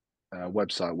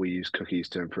website we use cookies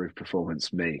to improve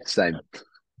performance. Me, same.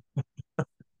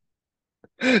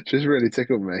 Just really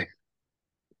tickled me.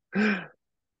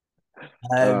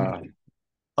 Um, Uh,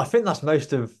 I think that's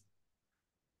most of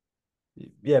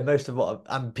what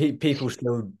and people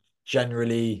still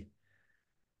generally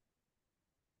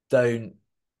don't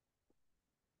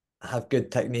have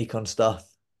good technique on stuff,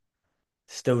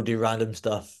 still do random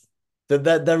stuff.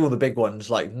 They're all the big ones,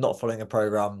 like not following a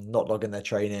program, not logging their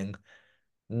training,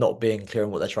 not being clear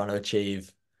on what they're trying to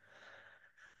achieve.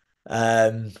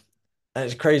 Um, and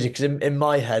it's crazy because in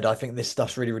my head, I think this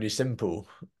stuff's really, really simple.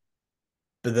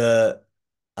 But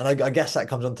I guess that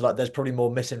comes on to like there's probably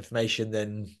more misinformation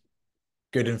than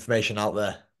good information out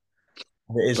there.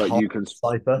 And it is but hard you can to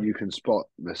decipher. you can spot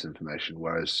misinformation,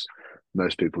 whereas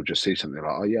most people just see something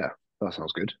like, oh yeah, that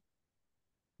sounds good.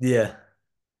 Yeah.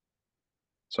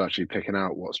 So actually picking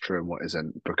out what's true and what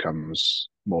isn't becomes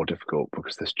more difficult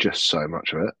because there's just so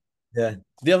much of it. Yeah.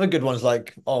 The other good ones,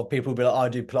 like, oh, people will be like, oh, I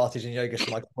do Pilates and yoga, so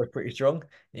my core is pretty strong.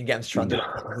 You can get them to try and do No.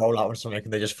 like a roll out or something,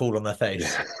 and they just fall on their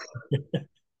face. Yeah.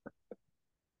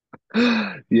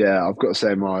 Yeah, I've got to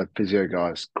say my physio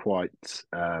guy is quite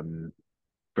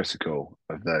critical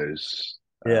of those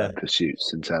Yeah,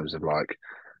 pursuits in terms of like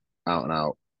out and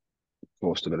out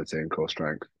core stability and core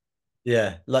strength.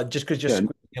 yeah. Like just because you're Yeah,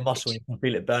 squeezing your muscle and you can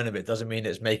feel it burn a bit doesn't mean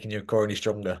it's making your core any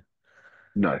stronger.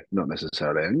 no, not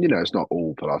necessarily. And it's not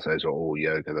all Pilates or all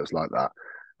yoga that's like that.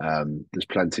 There's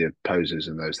plenty of poses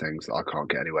and those things that I can't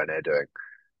get anywhere near doing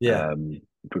Yeah, um,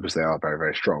 because they are very,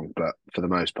 very strong. But for the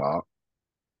most part,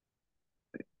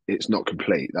 it's not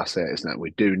complete. That's it, isn't it?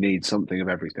 We do need something of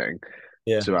everything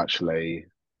yeah, to actually,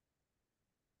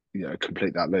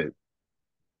 complete that loop.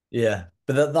 yeah.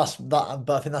 But that's that. But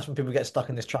I think that's when people get stuck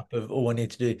in this trap of all I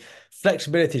need to do.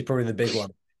 Flexibility is probably the big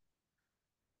one.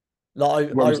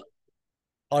 Like Well,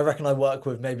 I reckon I work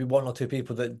with maybe one or two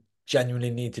people that genuinely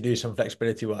need to do some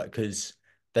flexibility work because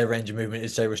their range of movement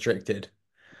is so restricted.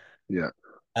 yeah,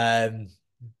 Um,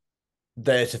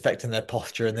 that it's affecting their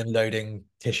posture and then loading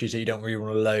tissues that you don't really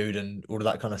want to load and all of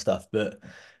that kind of stuff. But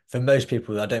for most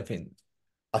people, I don't think,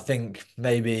 I think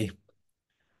maybe,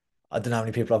 I don't know how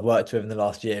many people I've worked with in the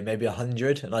last year, maybe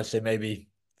 100. And I'd say maybe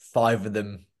five of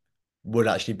them would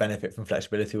actually benefit from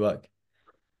flexibility work.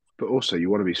 but also you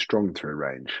want to be strong through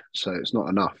range. So it's not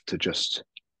enough to just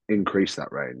increase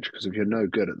that range because if you're no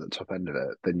good at the top end of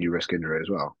it, then you risk injury as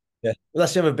well. Yeah. Well,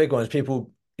 that's the other big one is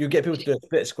people, you get people to do a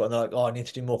split squat and they're like, oh, I need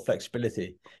to do more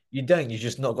flexibility. You don't, you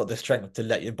just not got the strength to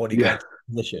let your body go Yeah, into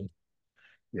position.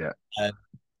 yeah, Um,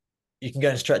 you can go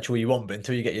and stretch all you want, but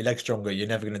until you get your legs stronger, you're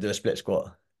never going to do a split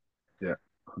squat. yeah,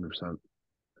 100%.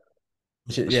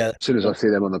 Which is, As yeah, soon as I see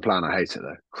them on the plan, I hate it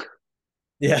though.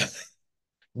 yeah.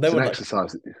 No It's an one likes.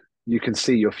 exercise that you can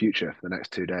see your future for the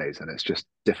next 2 days, and it's just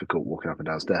difficult walking up and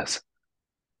down stairs.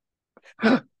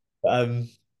 Um,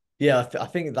 yeah, I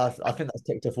think that's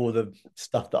ticked off all the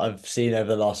stuff that I've seen over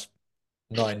the last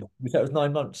nine. We said it was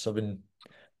 9 months. I've been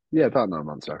Yeah, about 9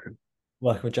 months, I reckon.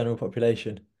 working with general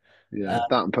population. Yeah, Uh,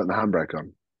 that and putting the handbrake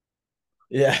on.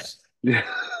 yeah. Yeah.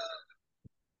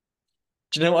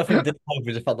 Do you know what I think did help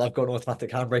is the fact that I've got an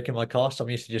automatic handbrake in my car, so I'm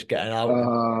used to just getting out. And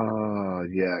Oh,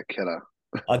 yeah, killer.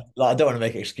 I don't want to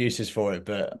make excuses for it,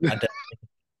 but I don't.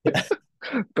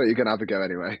 But you're gonna have a go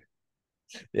anyway.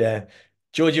 Yeah.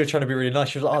 Georgie was trying to be really nice.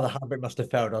 She was like, "Oh, the handbrake must have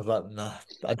failed." I was like, "Nah,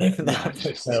 I don't think the Yeah,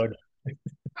 handbrake failed."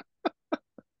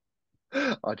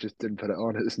 I just didn't put it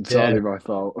on. It's Yeah, entirely my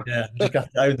fault. yeah. I'm just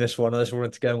got to own this one. I just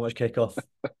wanted to go and watch kickoff.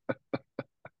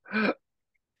 It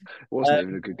wasn't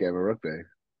even Um, a good game of rugby.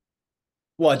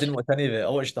 well, I didn't watch any of it. I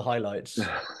watched the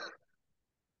highlights.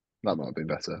 That might have been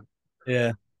better.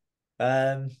 Yeah.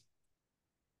 Um,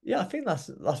 yeah, I think that's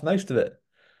most of it.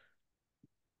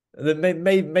 And then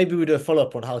maybe we do a follow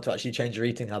up on how to actually change your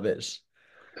eating habits.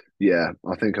 Yeah,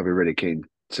 I think I'd be really keen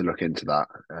to look into that.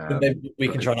 Then maybe we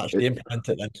can Because try and actually implement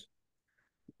it then.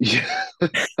 yeah,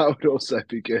 that would also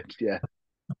be good. Yeah.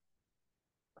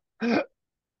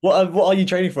 What are you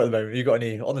training for at the moment? You got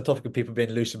any on the topic of people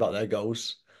being loose about their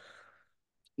goals?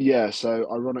 Yeah, so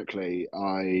ironically,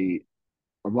 I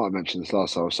might have mentioned this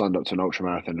last time. I signed up to an ultra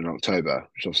marathon in October,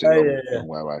 which is obviously Oh a yeah, long, yeah, long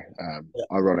way away. yeah.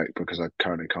 Ironic because I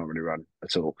currently can't really run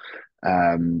at all.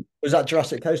 Um, Was that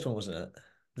Jurassic Coast one, wasn't it?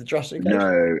 The Jurassic Coast?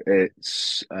 no,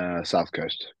 it's South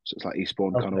Coast, so it's like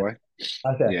Eastbourne kind of Okay. way.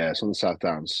 Okay. Yeah, it's on the South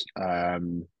Downs.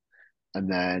 And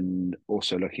then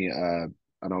also looking at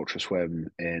an ultra swim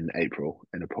in April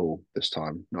in a pool this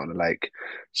time, not in a lake.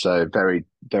 So very,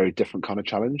 very different kind of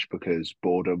challenge because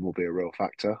boredom will be a real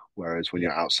factor. Whereas when Yeah.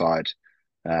 you're outside,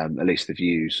 at least the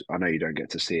views, I know you don't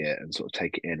get to see it and sort of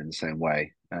take it in the same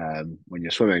way when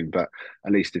you're swimming, but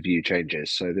at least the view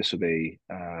changes. So this will be,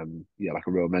 yeah, like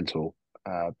a real mental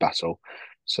battle.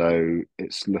 So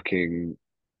it's looking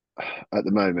at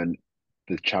the moment,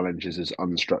 the challenge is as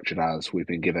unstructured as we've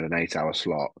been given an 8 hour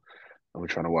slot and we're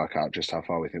trying to work out just how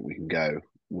far we think we can go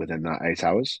within that 8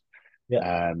 hours. Yeah.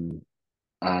 Um,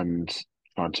 and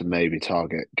trying to maybe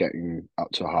target getting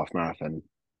up to a half marathon,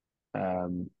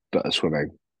 but a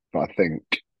swimming. But I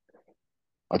think,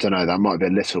 I don't know, that might be a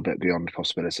little bit beyond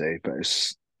possibility, but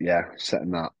it's, yeah,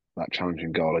 setting that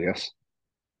challenging goal, I guess.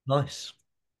 Nice.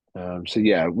 So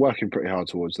yeah, working pretty hard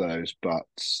towards those, but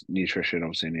nutrition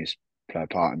obviously needs to play a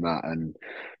part in that. And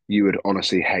you would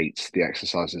honestly hate the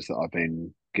exercises that I've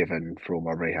been given for all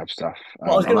my rehab stuff.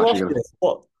 Well, I was I'm going to actually ask you gonna, this.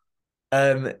 What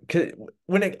 'cause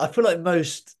I feel like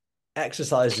most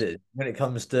exercises when it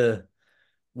comes to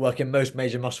working most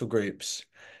major muscle groups,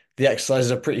 the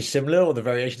exercises are pretty similar or the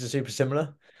variations are super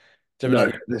similar. So no,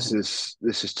 like this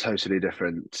is totally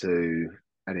different to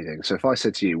anything. So if I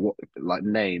said to you, what like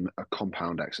name a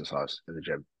compound exercise in the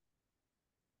gym?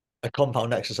 a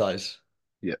compound exercise.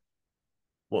 Yeah,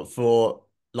 What for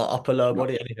like upper lower like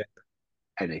body, anything.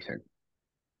 anything.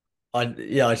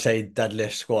 I'd say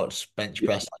deadlift, squats, bench Yeah,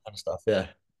 press, that kind of stuff. Yeah.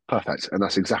 perfect. And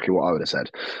that's exactly what I would have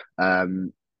said.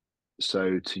 Um,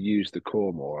 so to use the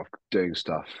core more of doing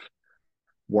stuff,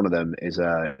 one of them is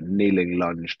a kneeling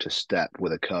lunge to step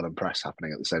with a curl and press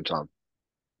happening at the same time.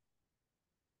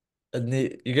 And you're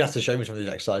gonna have to show me some of these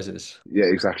exercises. Yeah,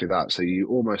 exactly that. So you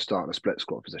almost start in a split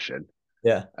squat position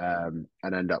Yeah. and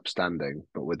end up standing,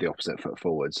 but with the opposite foot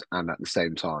forwards. And at the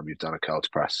same time, you've done a curl to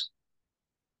press.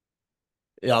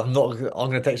 Yeah, I'm not. I'm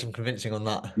gonna take some convincing on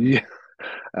that. Yeah.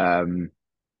 Um,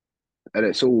 and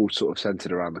it's all sort of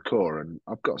centered around the core. And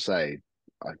I've got to say,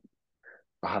 I,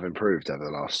 I have improved over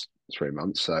the last 3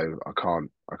 months, so I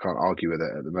can't argue with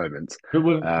it at the moment.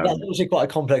 But that's Um, obviously quite a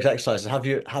complex exercise. Have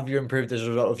you improved as a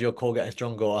result of your core getting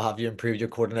stronger, or have you improved your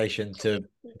coordination to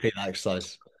complete that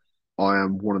exercise? I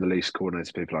am one of the least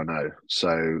coordinated people I know,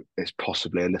 so it's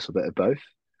possibly a little bit of both.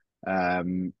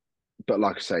 Um, but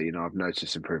like I say, I've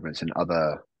noticed improvements in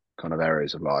other kind of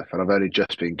areas of life, and I've only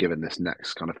just been given this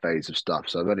next kind of phase of stuff.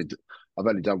 So I've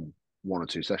only done 1 or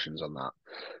 2 sessions on that.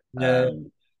 Yeah,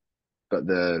 Um, but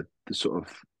the sort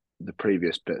of the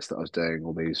previous bits that I was doing,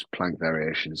 all these plank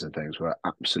variations and things, were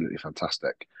absolutely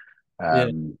fantastic. yeah,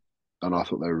 Um, and I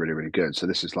thought they were really, really good. So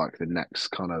this is like the next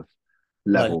kind of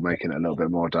like level, making it a little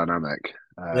bit more dynamic.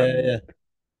 yeah, yeah.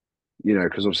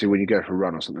 Because obviously when you go for a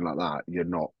run or something like that, you're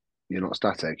not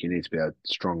static. You need to be a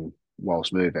strong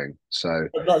whilst moving. So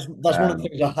But that's one of the um,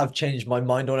 things I have changed my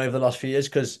mind on over the last few years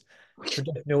because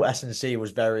traditional S&C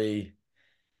was very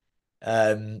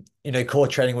core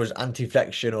training was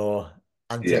anti-flexion or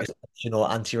yeah, anti-extension or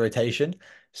anti-rotation.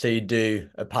 So you do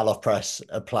a Pallof press,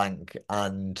 a plank,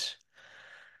 and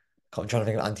I'm trying to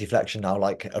think of anti-flexion now,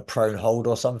 like a prone hold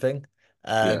or something.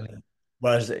 yeah, Um,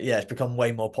 Whereas yeah, it's become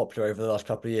way more popular over the last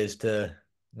couple of years to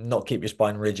not keep your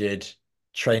spine rigid,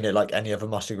 train it like any other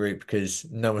muscle group because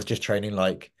no one's just training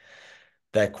like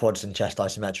their quads and chest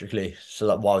isometrically. So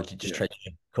like, why would you just yeah, train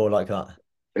your core like that?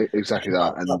 exactly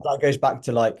that. And That goes back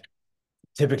to like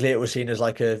typically it was seen as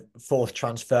like a fourth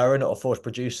transfer and not a fourth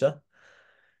producer,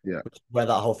 yeah, which is where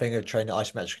that whole thing of training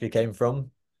isometrically came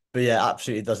from. But yeah,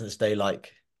 absolutely doesn't stay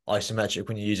like isometric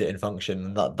when you use it in function.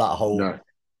 And that whole no,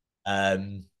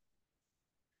 um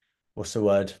what's the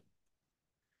word?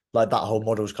 Like that whole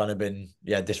model's kind of been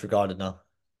disregarded now.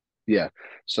 yeah.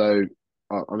 So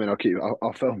I mean,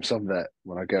 I'll film some of it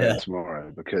when I go in Yeah.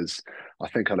 tomorrow because I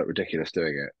think I look ridiculous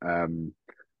doing it.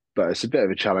 But it's a bit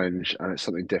of a challenge and it's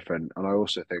something different. And I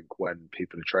also think when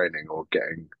people are training or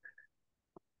getting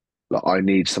like I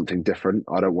need something different.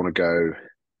 I don't want to go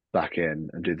back in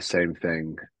and do the same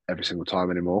thing every single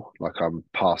time anymore. Like I'm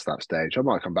past that stage. I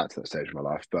might come back to that stage of my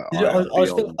life, but You know, I am I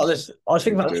was thinking beyond about this. I was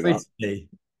thinking about this doing that. recently,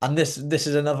 and this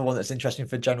is another one that's interesting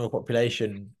for general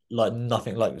population. Like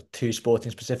nothing like too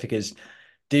sporting specific is.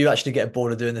 Do you actually get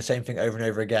bored of doing the same thing over and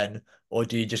over again, or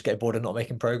do you just get bored of not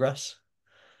making progress?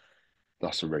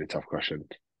 That's a really tough question.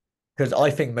 Because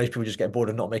I think most people just get bored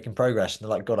of not making progress, and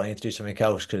they're like, God, I need to do something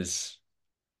else because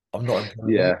I'm not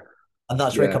improving. Yeah, And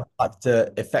that's where it yeah, comes back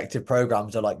to effective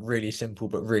programs are like really simple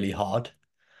but really hard.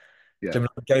 yeah, So like,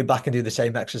 go back and do the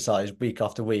same exercise week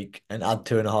after week and add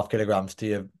 2.5 kilograms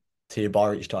to your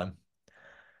bar each time.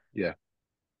 yeah.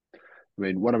 I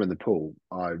mean, when I'm in the pool,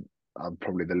 I'm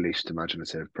probably the least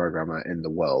imaginative programmer in the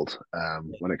world.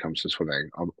 When it comes to swimming,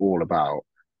 I'm all about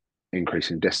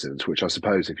increasing distance, which I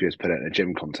suppose if you were to put it in a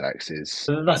gym context is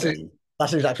And adding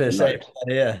that's exactly the same. load.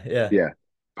 Yeah, yeah. Yeah.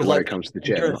 Because But when like it comes to the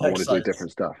gym, endurance I want to do exercise,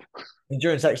 different stuff.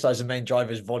 endurance exercise, the main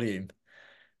driver is volume.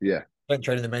 Yeah, Strength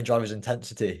training, the main driver is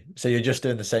intensity. So you're just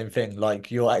doing the same thing.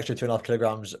 Like your extra 2.5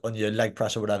 kilograms on your leg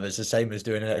press or whatever is the same as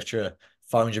doing an extra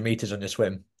 500 meters on your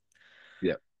swim.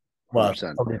 yeah, Well,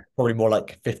 100%. probably more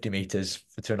like 50 meters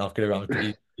for 2.5 kilograms, but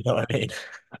you know what I mean?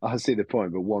 I see the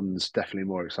point, but one's definitely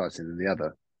more exciting than the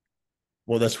other.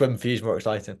 Well, the swim for you is more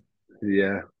exciting.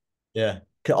 Yeah, Yeah.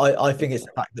 I think it's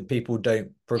the fact that people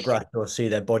don't progress or see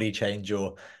their body change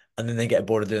and then they get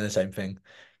bored of doing the same thing.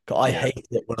 'Cause I yeah. hate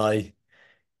it when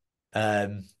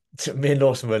um, me and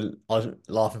Lawson I was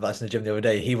laughing about this in the gym the other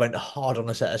day. He went hard on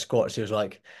a set of squats. He was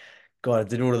like, God, I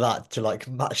did all of that to like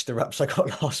match the reps I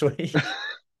got last week.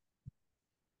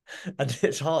 And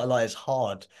it's hard, like it's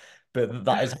hard, but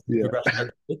that is how you Yeah, progress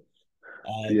mentally.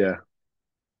 Um, yeah,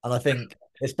 and I think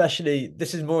especially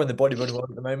this is more in the bodybuilding world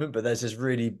at the moment, but there's this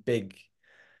really big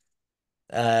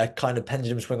kind of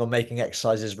pendulum swing on making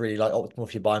exercises really like optimal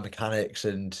for your biomechanics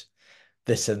and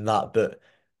this and that. But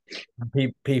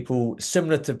people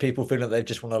similar to people feeling that they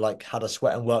just want to like had a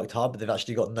sweat and worked hard, but they've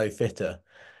actually got no fitter.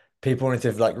 People wanting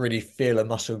to like really feel a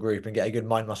muscle group and get a good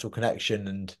mind muscle connection,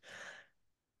 and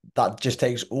that just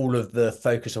takes all of the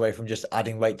focus away from just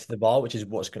adding weight to the bar, which is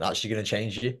actually going to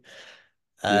change you.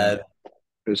 yeah. Uh,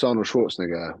 It's Arnold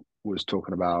Schwarzenegger was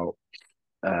talking about.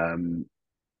 um,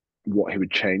 what he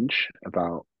would change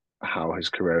about how his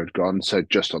career had gone. So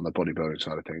just on the bodybuilding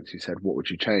side of things, he said, "What would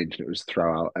you change?" And it was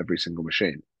throw out every single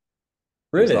machine.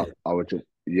 He's like, Really? "I would just,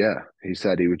 yeah." He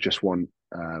said he would just want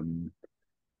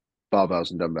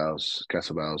barbells and dumbbells,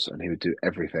 kettlebells, and he would do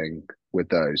everything with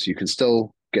those. You can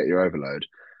still get your overload,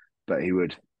 but he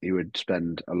would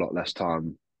spend a lot less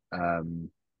time um,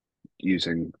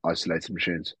 using isolated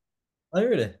machines. Oh,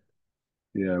 really?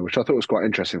 Yeah, which I thought was quite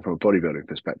interesting from a bodybuilding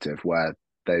perspective, where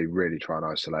they really try and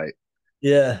isolate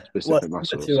Yeah. Well, specific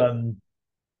similar muscles. to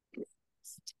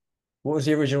what was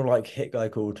the original like hit guy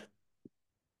called?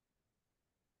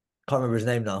 Can't remember his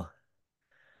name now.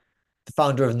 The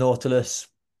founder of Nautilus,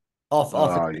 Arthur.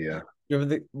 Oh yeah,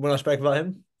 Remember when I spoke about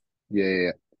him? yeah, yeah,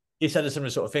 yeah. He said a similar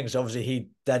sort of thing. So obviously he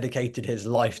dedicated his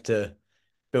life to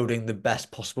building the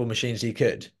best possible machines he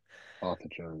could. Arthur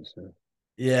Jones. Yeah.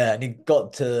 Yeah, and he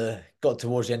got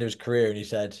towards the end of his career, and he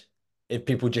said if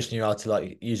people just knew how to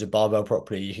like use a barbell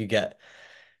properly, you could get.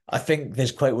 I think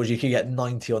this quote was you could get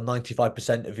 90 or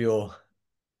 95% of your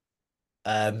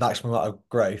maximum amount of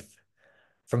growth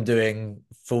from doing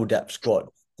full depth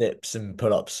squat, dips, and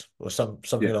pull ups, or something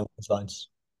Yeah, along those lines.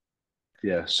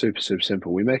 yeah, super, super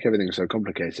simple. We make everything so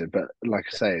complicated, but like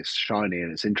I say, it's shiny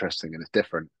and it's interesting and it's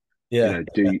different. You Yeah, know,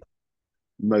 do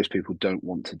most people don't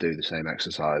want to do the same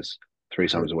exercise three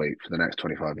yeah, times a week for the next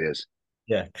 25 years?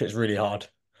 yeah, 'cause it's really hard.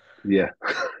 Yeah,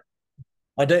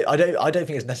 I don't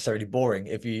think it's necessarily boring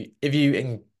if you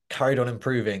carried on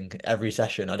improving every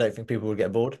session. I don't think people would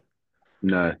get bored.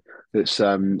 no, it's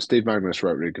Steve Magnus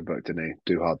wrote a really good book, didn't he?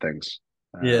 Do Hard Things.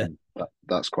 Yeah,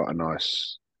 That's quite a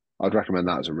nice. I'd recommend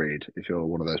that as a read if you're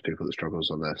one of those people that struggles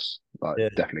on this. Like, yeah.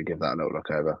 definitely give that a little look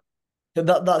over.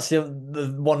 But that's the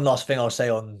one last thing I'll say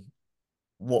on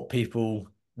what people,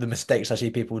 the mistakes I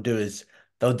see people do is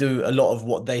they'll do a lot of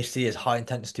what they see as high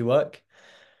intensity work,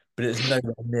 but it's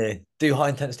nowhere near. Do high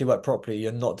intensity work properly,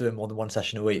 you're not doing more than one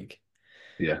session a week.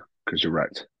 Yeah, because you're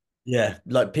wrecked. Yeah,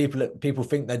 like people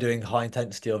think they're doing high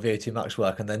intensity or VO2 max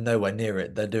work and they're nowhere near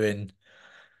it. They're doing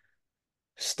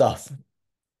stuff.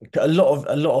 A lot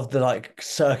of the like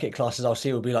circuit classes I'll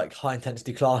see will be like high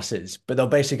intensity classes, but they'll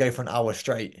basically go for an hour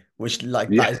straight, which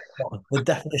like Yeah, that is not, the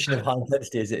definition of high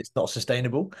intensity is it's not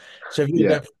sustainable. So if you're yeah,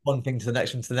 going from one thing to the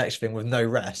next one to the next thing with no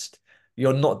rest,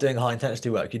 you're not doing high intensity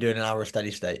work. You're doing an hour of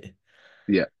steady state.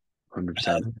 yeah,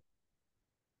 100%. Um,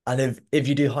 and if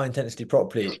you do high intensity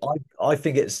properly, I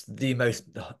think it's the most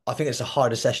I think it's the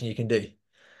hardest session you can do.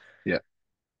 Yeah,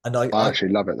 And I actually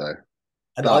love it though.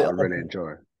 and That I I really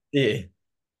enjoy. yeah.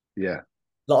 Yeah,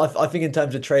 Like I think in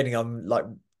terms of training, I'm like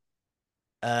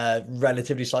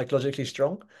relatively psychologically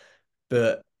strong,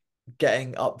 but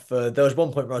getting up for there was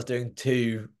one point where I was doing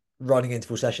two running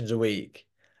interval sessions a week,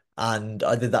 and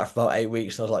I did that for about 8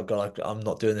 weeks, and I was like, God, I'm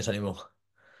not doing this anymore.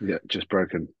 yeah, just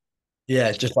broken.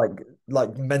 Yeah, just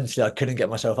like mentally, I couldn't get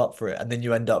myself up for it, and then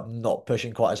you end up not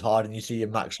pushing quite as hard, and you see your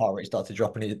max heart rate start to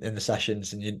drop in the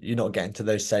sessions, and you're not getting to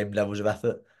those same levels of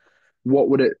effort. What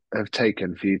would it have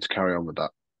taken for you to carry on with that?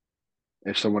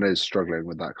 If someone is struggling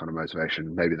with that kind of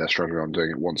motivation, maybe they're struggling on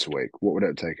doing it once a week, what would it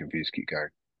have taken for you to keep going?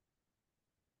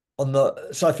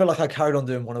 So I feel like I carried on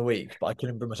doing one a week, but I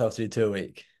couldn't bring myself to do two a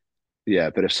week. Yeah,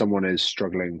 but if someone is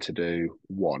struggling to do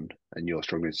one and you're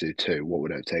struggling to do two, what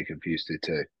would it have taken for you to do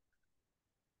two?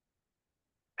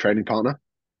 Training partner?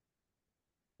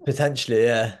 Potentially,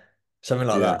 yeah, something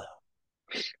like Yeah. that.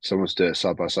 Someone's do it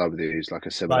side by side with you who's like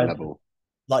a similar Like, level.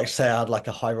 like say I had like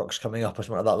a high rocks coming up or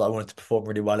something like that that I wanted to perform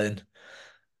really well in.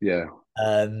 Yeah.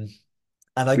 Um,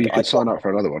 and But you I could sign got, up for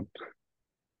another one.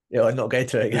 I'd not go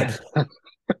to it again.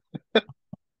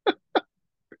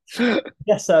 Yeah.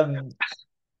 Yes, what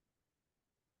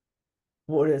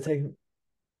would it take?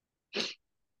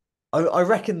 I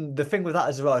reckon the thing with that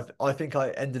as well, I think I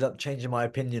ended up changing my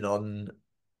opinion on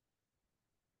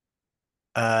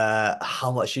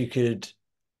how much you could,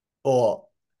 or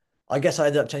I guess I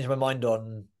ended up changing my mind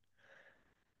on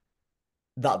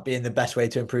that being the best way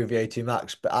to improve VO2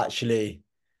 max, but actually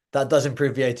that does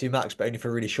improve VO2 max, but only for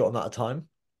a really short amount of time.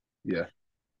 Yeah.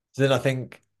 So then I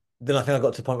think I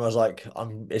got to the point where I was like,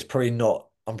 it's probably not,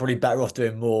 I'm probably better off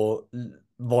doing more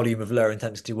volume of lower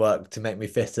intensity work to make me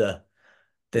fitter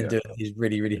than Yeah. doing these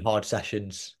really, really hard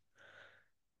sessions.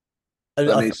 And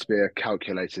That needs to be a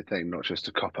calculated thing, not just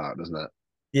a cop out, doesn't it?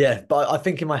 yeah, but I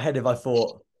think in my head, if I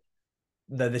thought,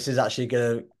 no, this is actually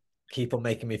going to keep on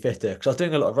making me fitter, because I was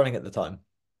doing a lot of running at the time.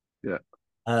 Yeah.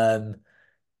 Um,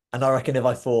 and I reckon if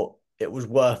I thought it was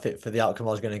worth it for the outcome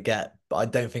I was going to get, but I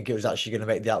don't think it was actually going to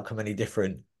make the outcome any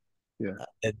different, Yeah.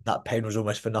 then that pain was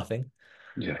almost for nothing.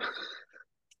 Yeah.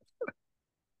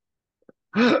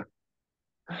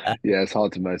 Uh, Yeah, it's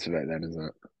hard to motivate then, isn't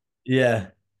it? Yeah,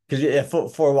 because yeah,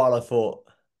 for a while I thought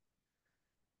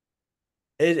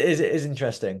it is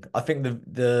interesting. I think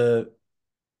the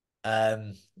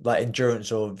like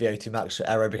endurance or VO2 max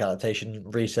aerobic adaptation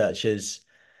research is,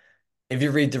 if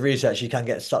you read the research, you can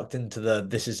get sucked into the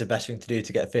this is the best thing to do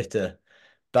to get fitter.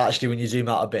 But actually, when you zoom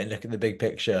out a bit and look at the big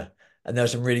picture, and there are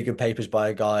some really good papers by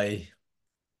a guy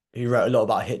who wrote a lot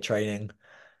about HIIT training,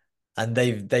 and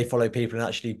they follow people, and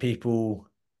actually people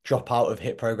drop out of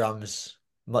HIIT programs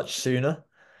much sooner,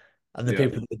 and the Yeah.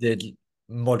 people that did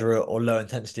moderate or low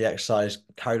intensity exercise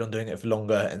carried on doing it for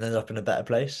longer and ended up in a better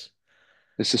place.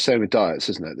 It's the same with diets,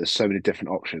 isn't it? There's so many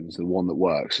different options. The one that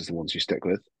works is the ones you stick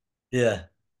with. Yeah,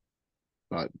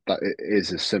 Like that, it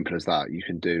is as simple as that. You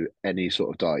can do any sort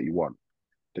of diet you want,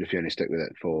 but if you only stick with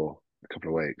it for a couple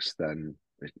of weeks, then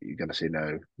you're going to see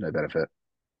no benefit.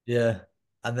 yeah.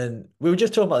 And then we were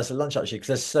just talking about this at lunch actually, because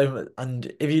there's so much,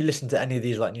 and if you listen to any of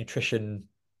these like nutrition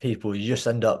people, you just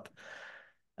end up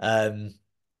um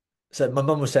so my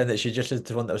mum was saying that she just listened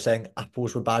to one that was saying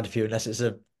apples were bad for you unless it's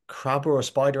a crab or a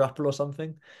spider apple or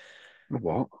something.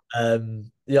 What?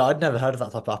 Yeah, I'd never heard of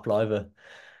that type of apple either.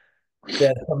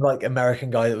 Yeah, some like American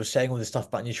guy that was saying all this stuff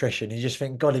about nutrition. You just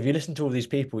think, God, if you listen to all these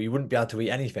people, you wouldn't be able to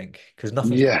eat anything because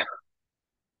nothing's. Yeah,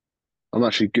 I'm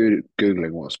actually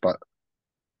googling what's, but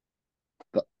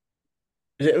that,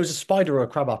 It was a spider or a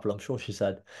crab apple, I'm sure she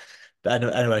said. But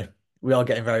anyway, we are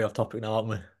getting very off topic now, aren't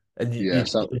we? And yeah.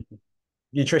 So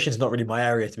nutrition's not really my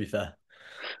area, to be fair.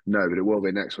 no, but it will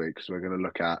be next week because we're going to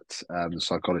look at the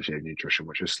psychology of nutrition,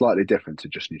 which is slightly different to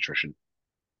just nutrition.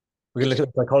 We're gonna look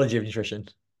at the psychology of nutrition.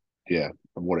 Yeah,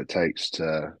 and what it takes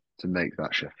to make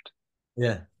that shift.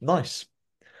 Yeah, nice.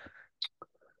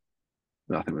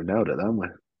 I think we nailed it, haven't we?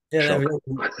 Yeah, there we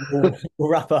Shock. go. We'll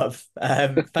wrap up.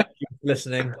 Thank you for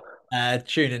listening.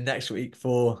 Tune in next week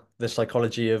for the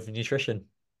psychology of nutrition.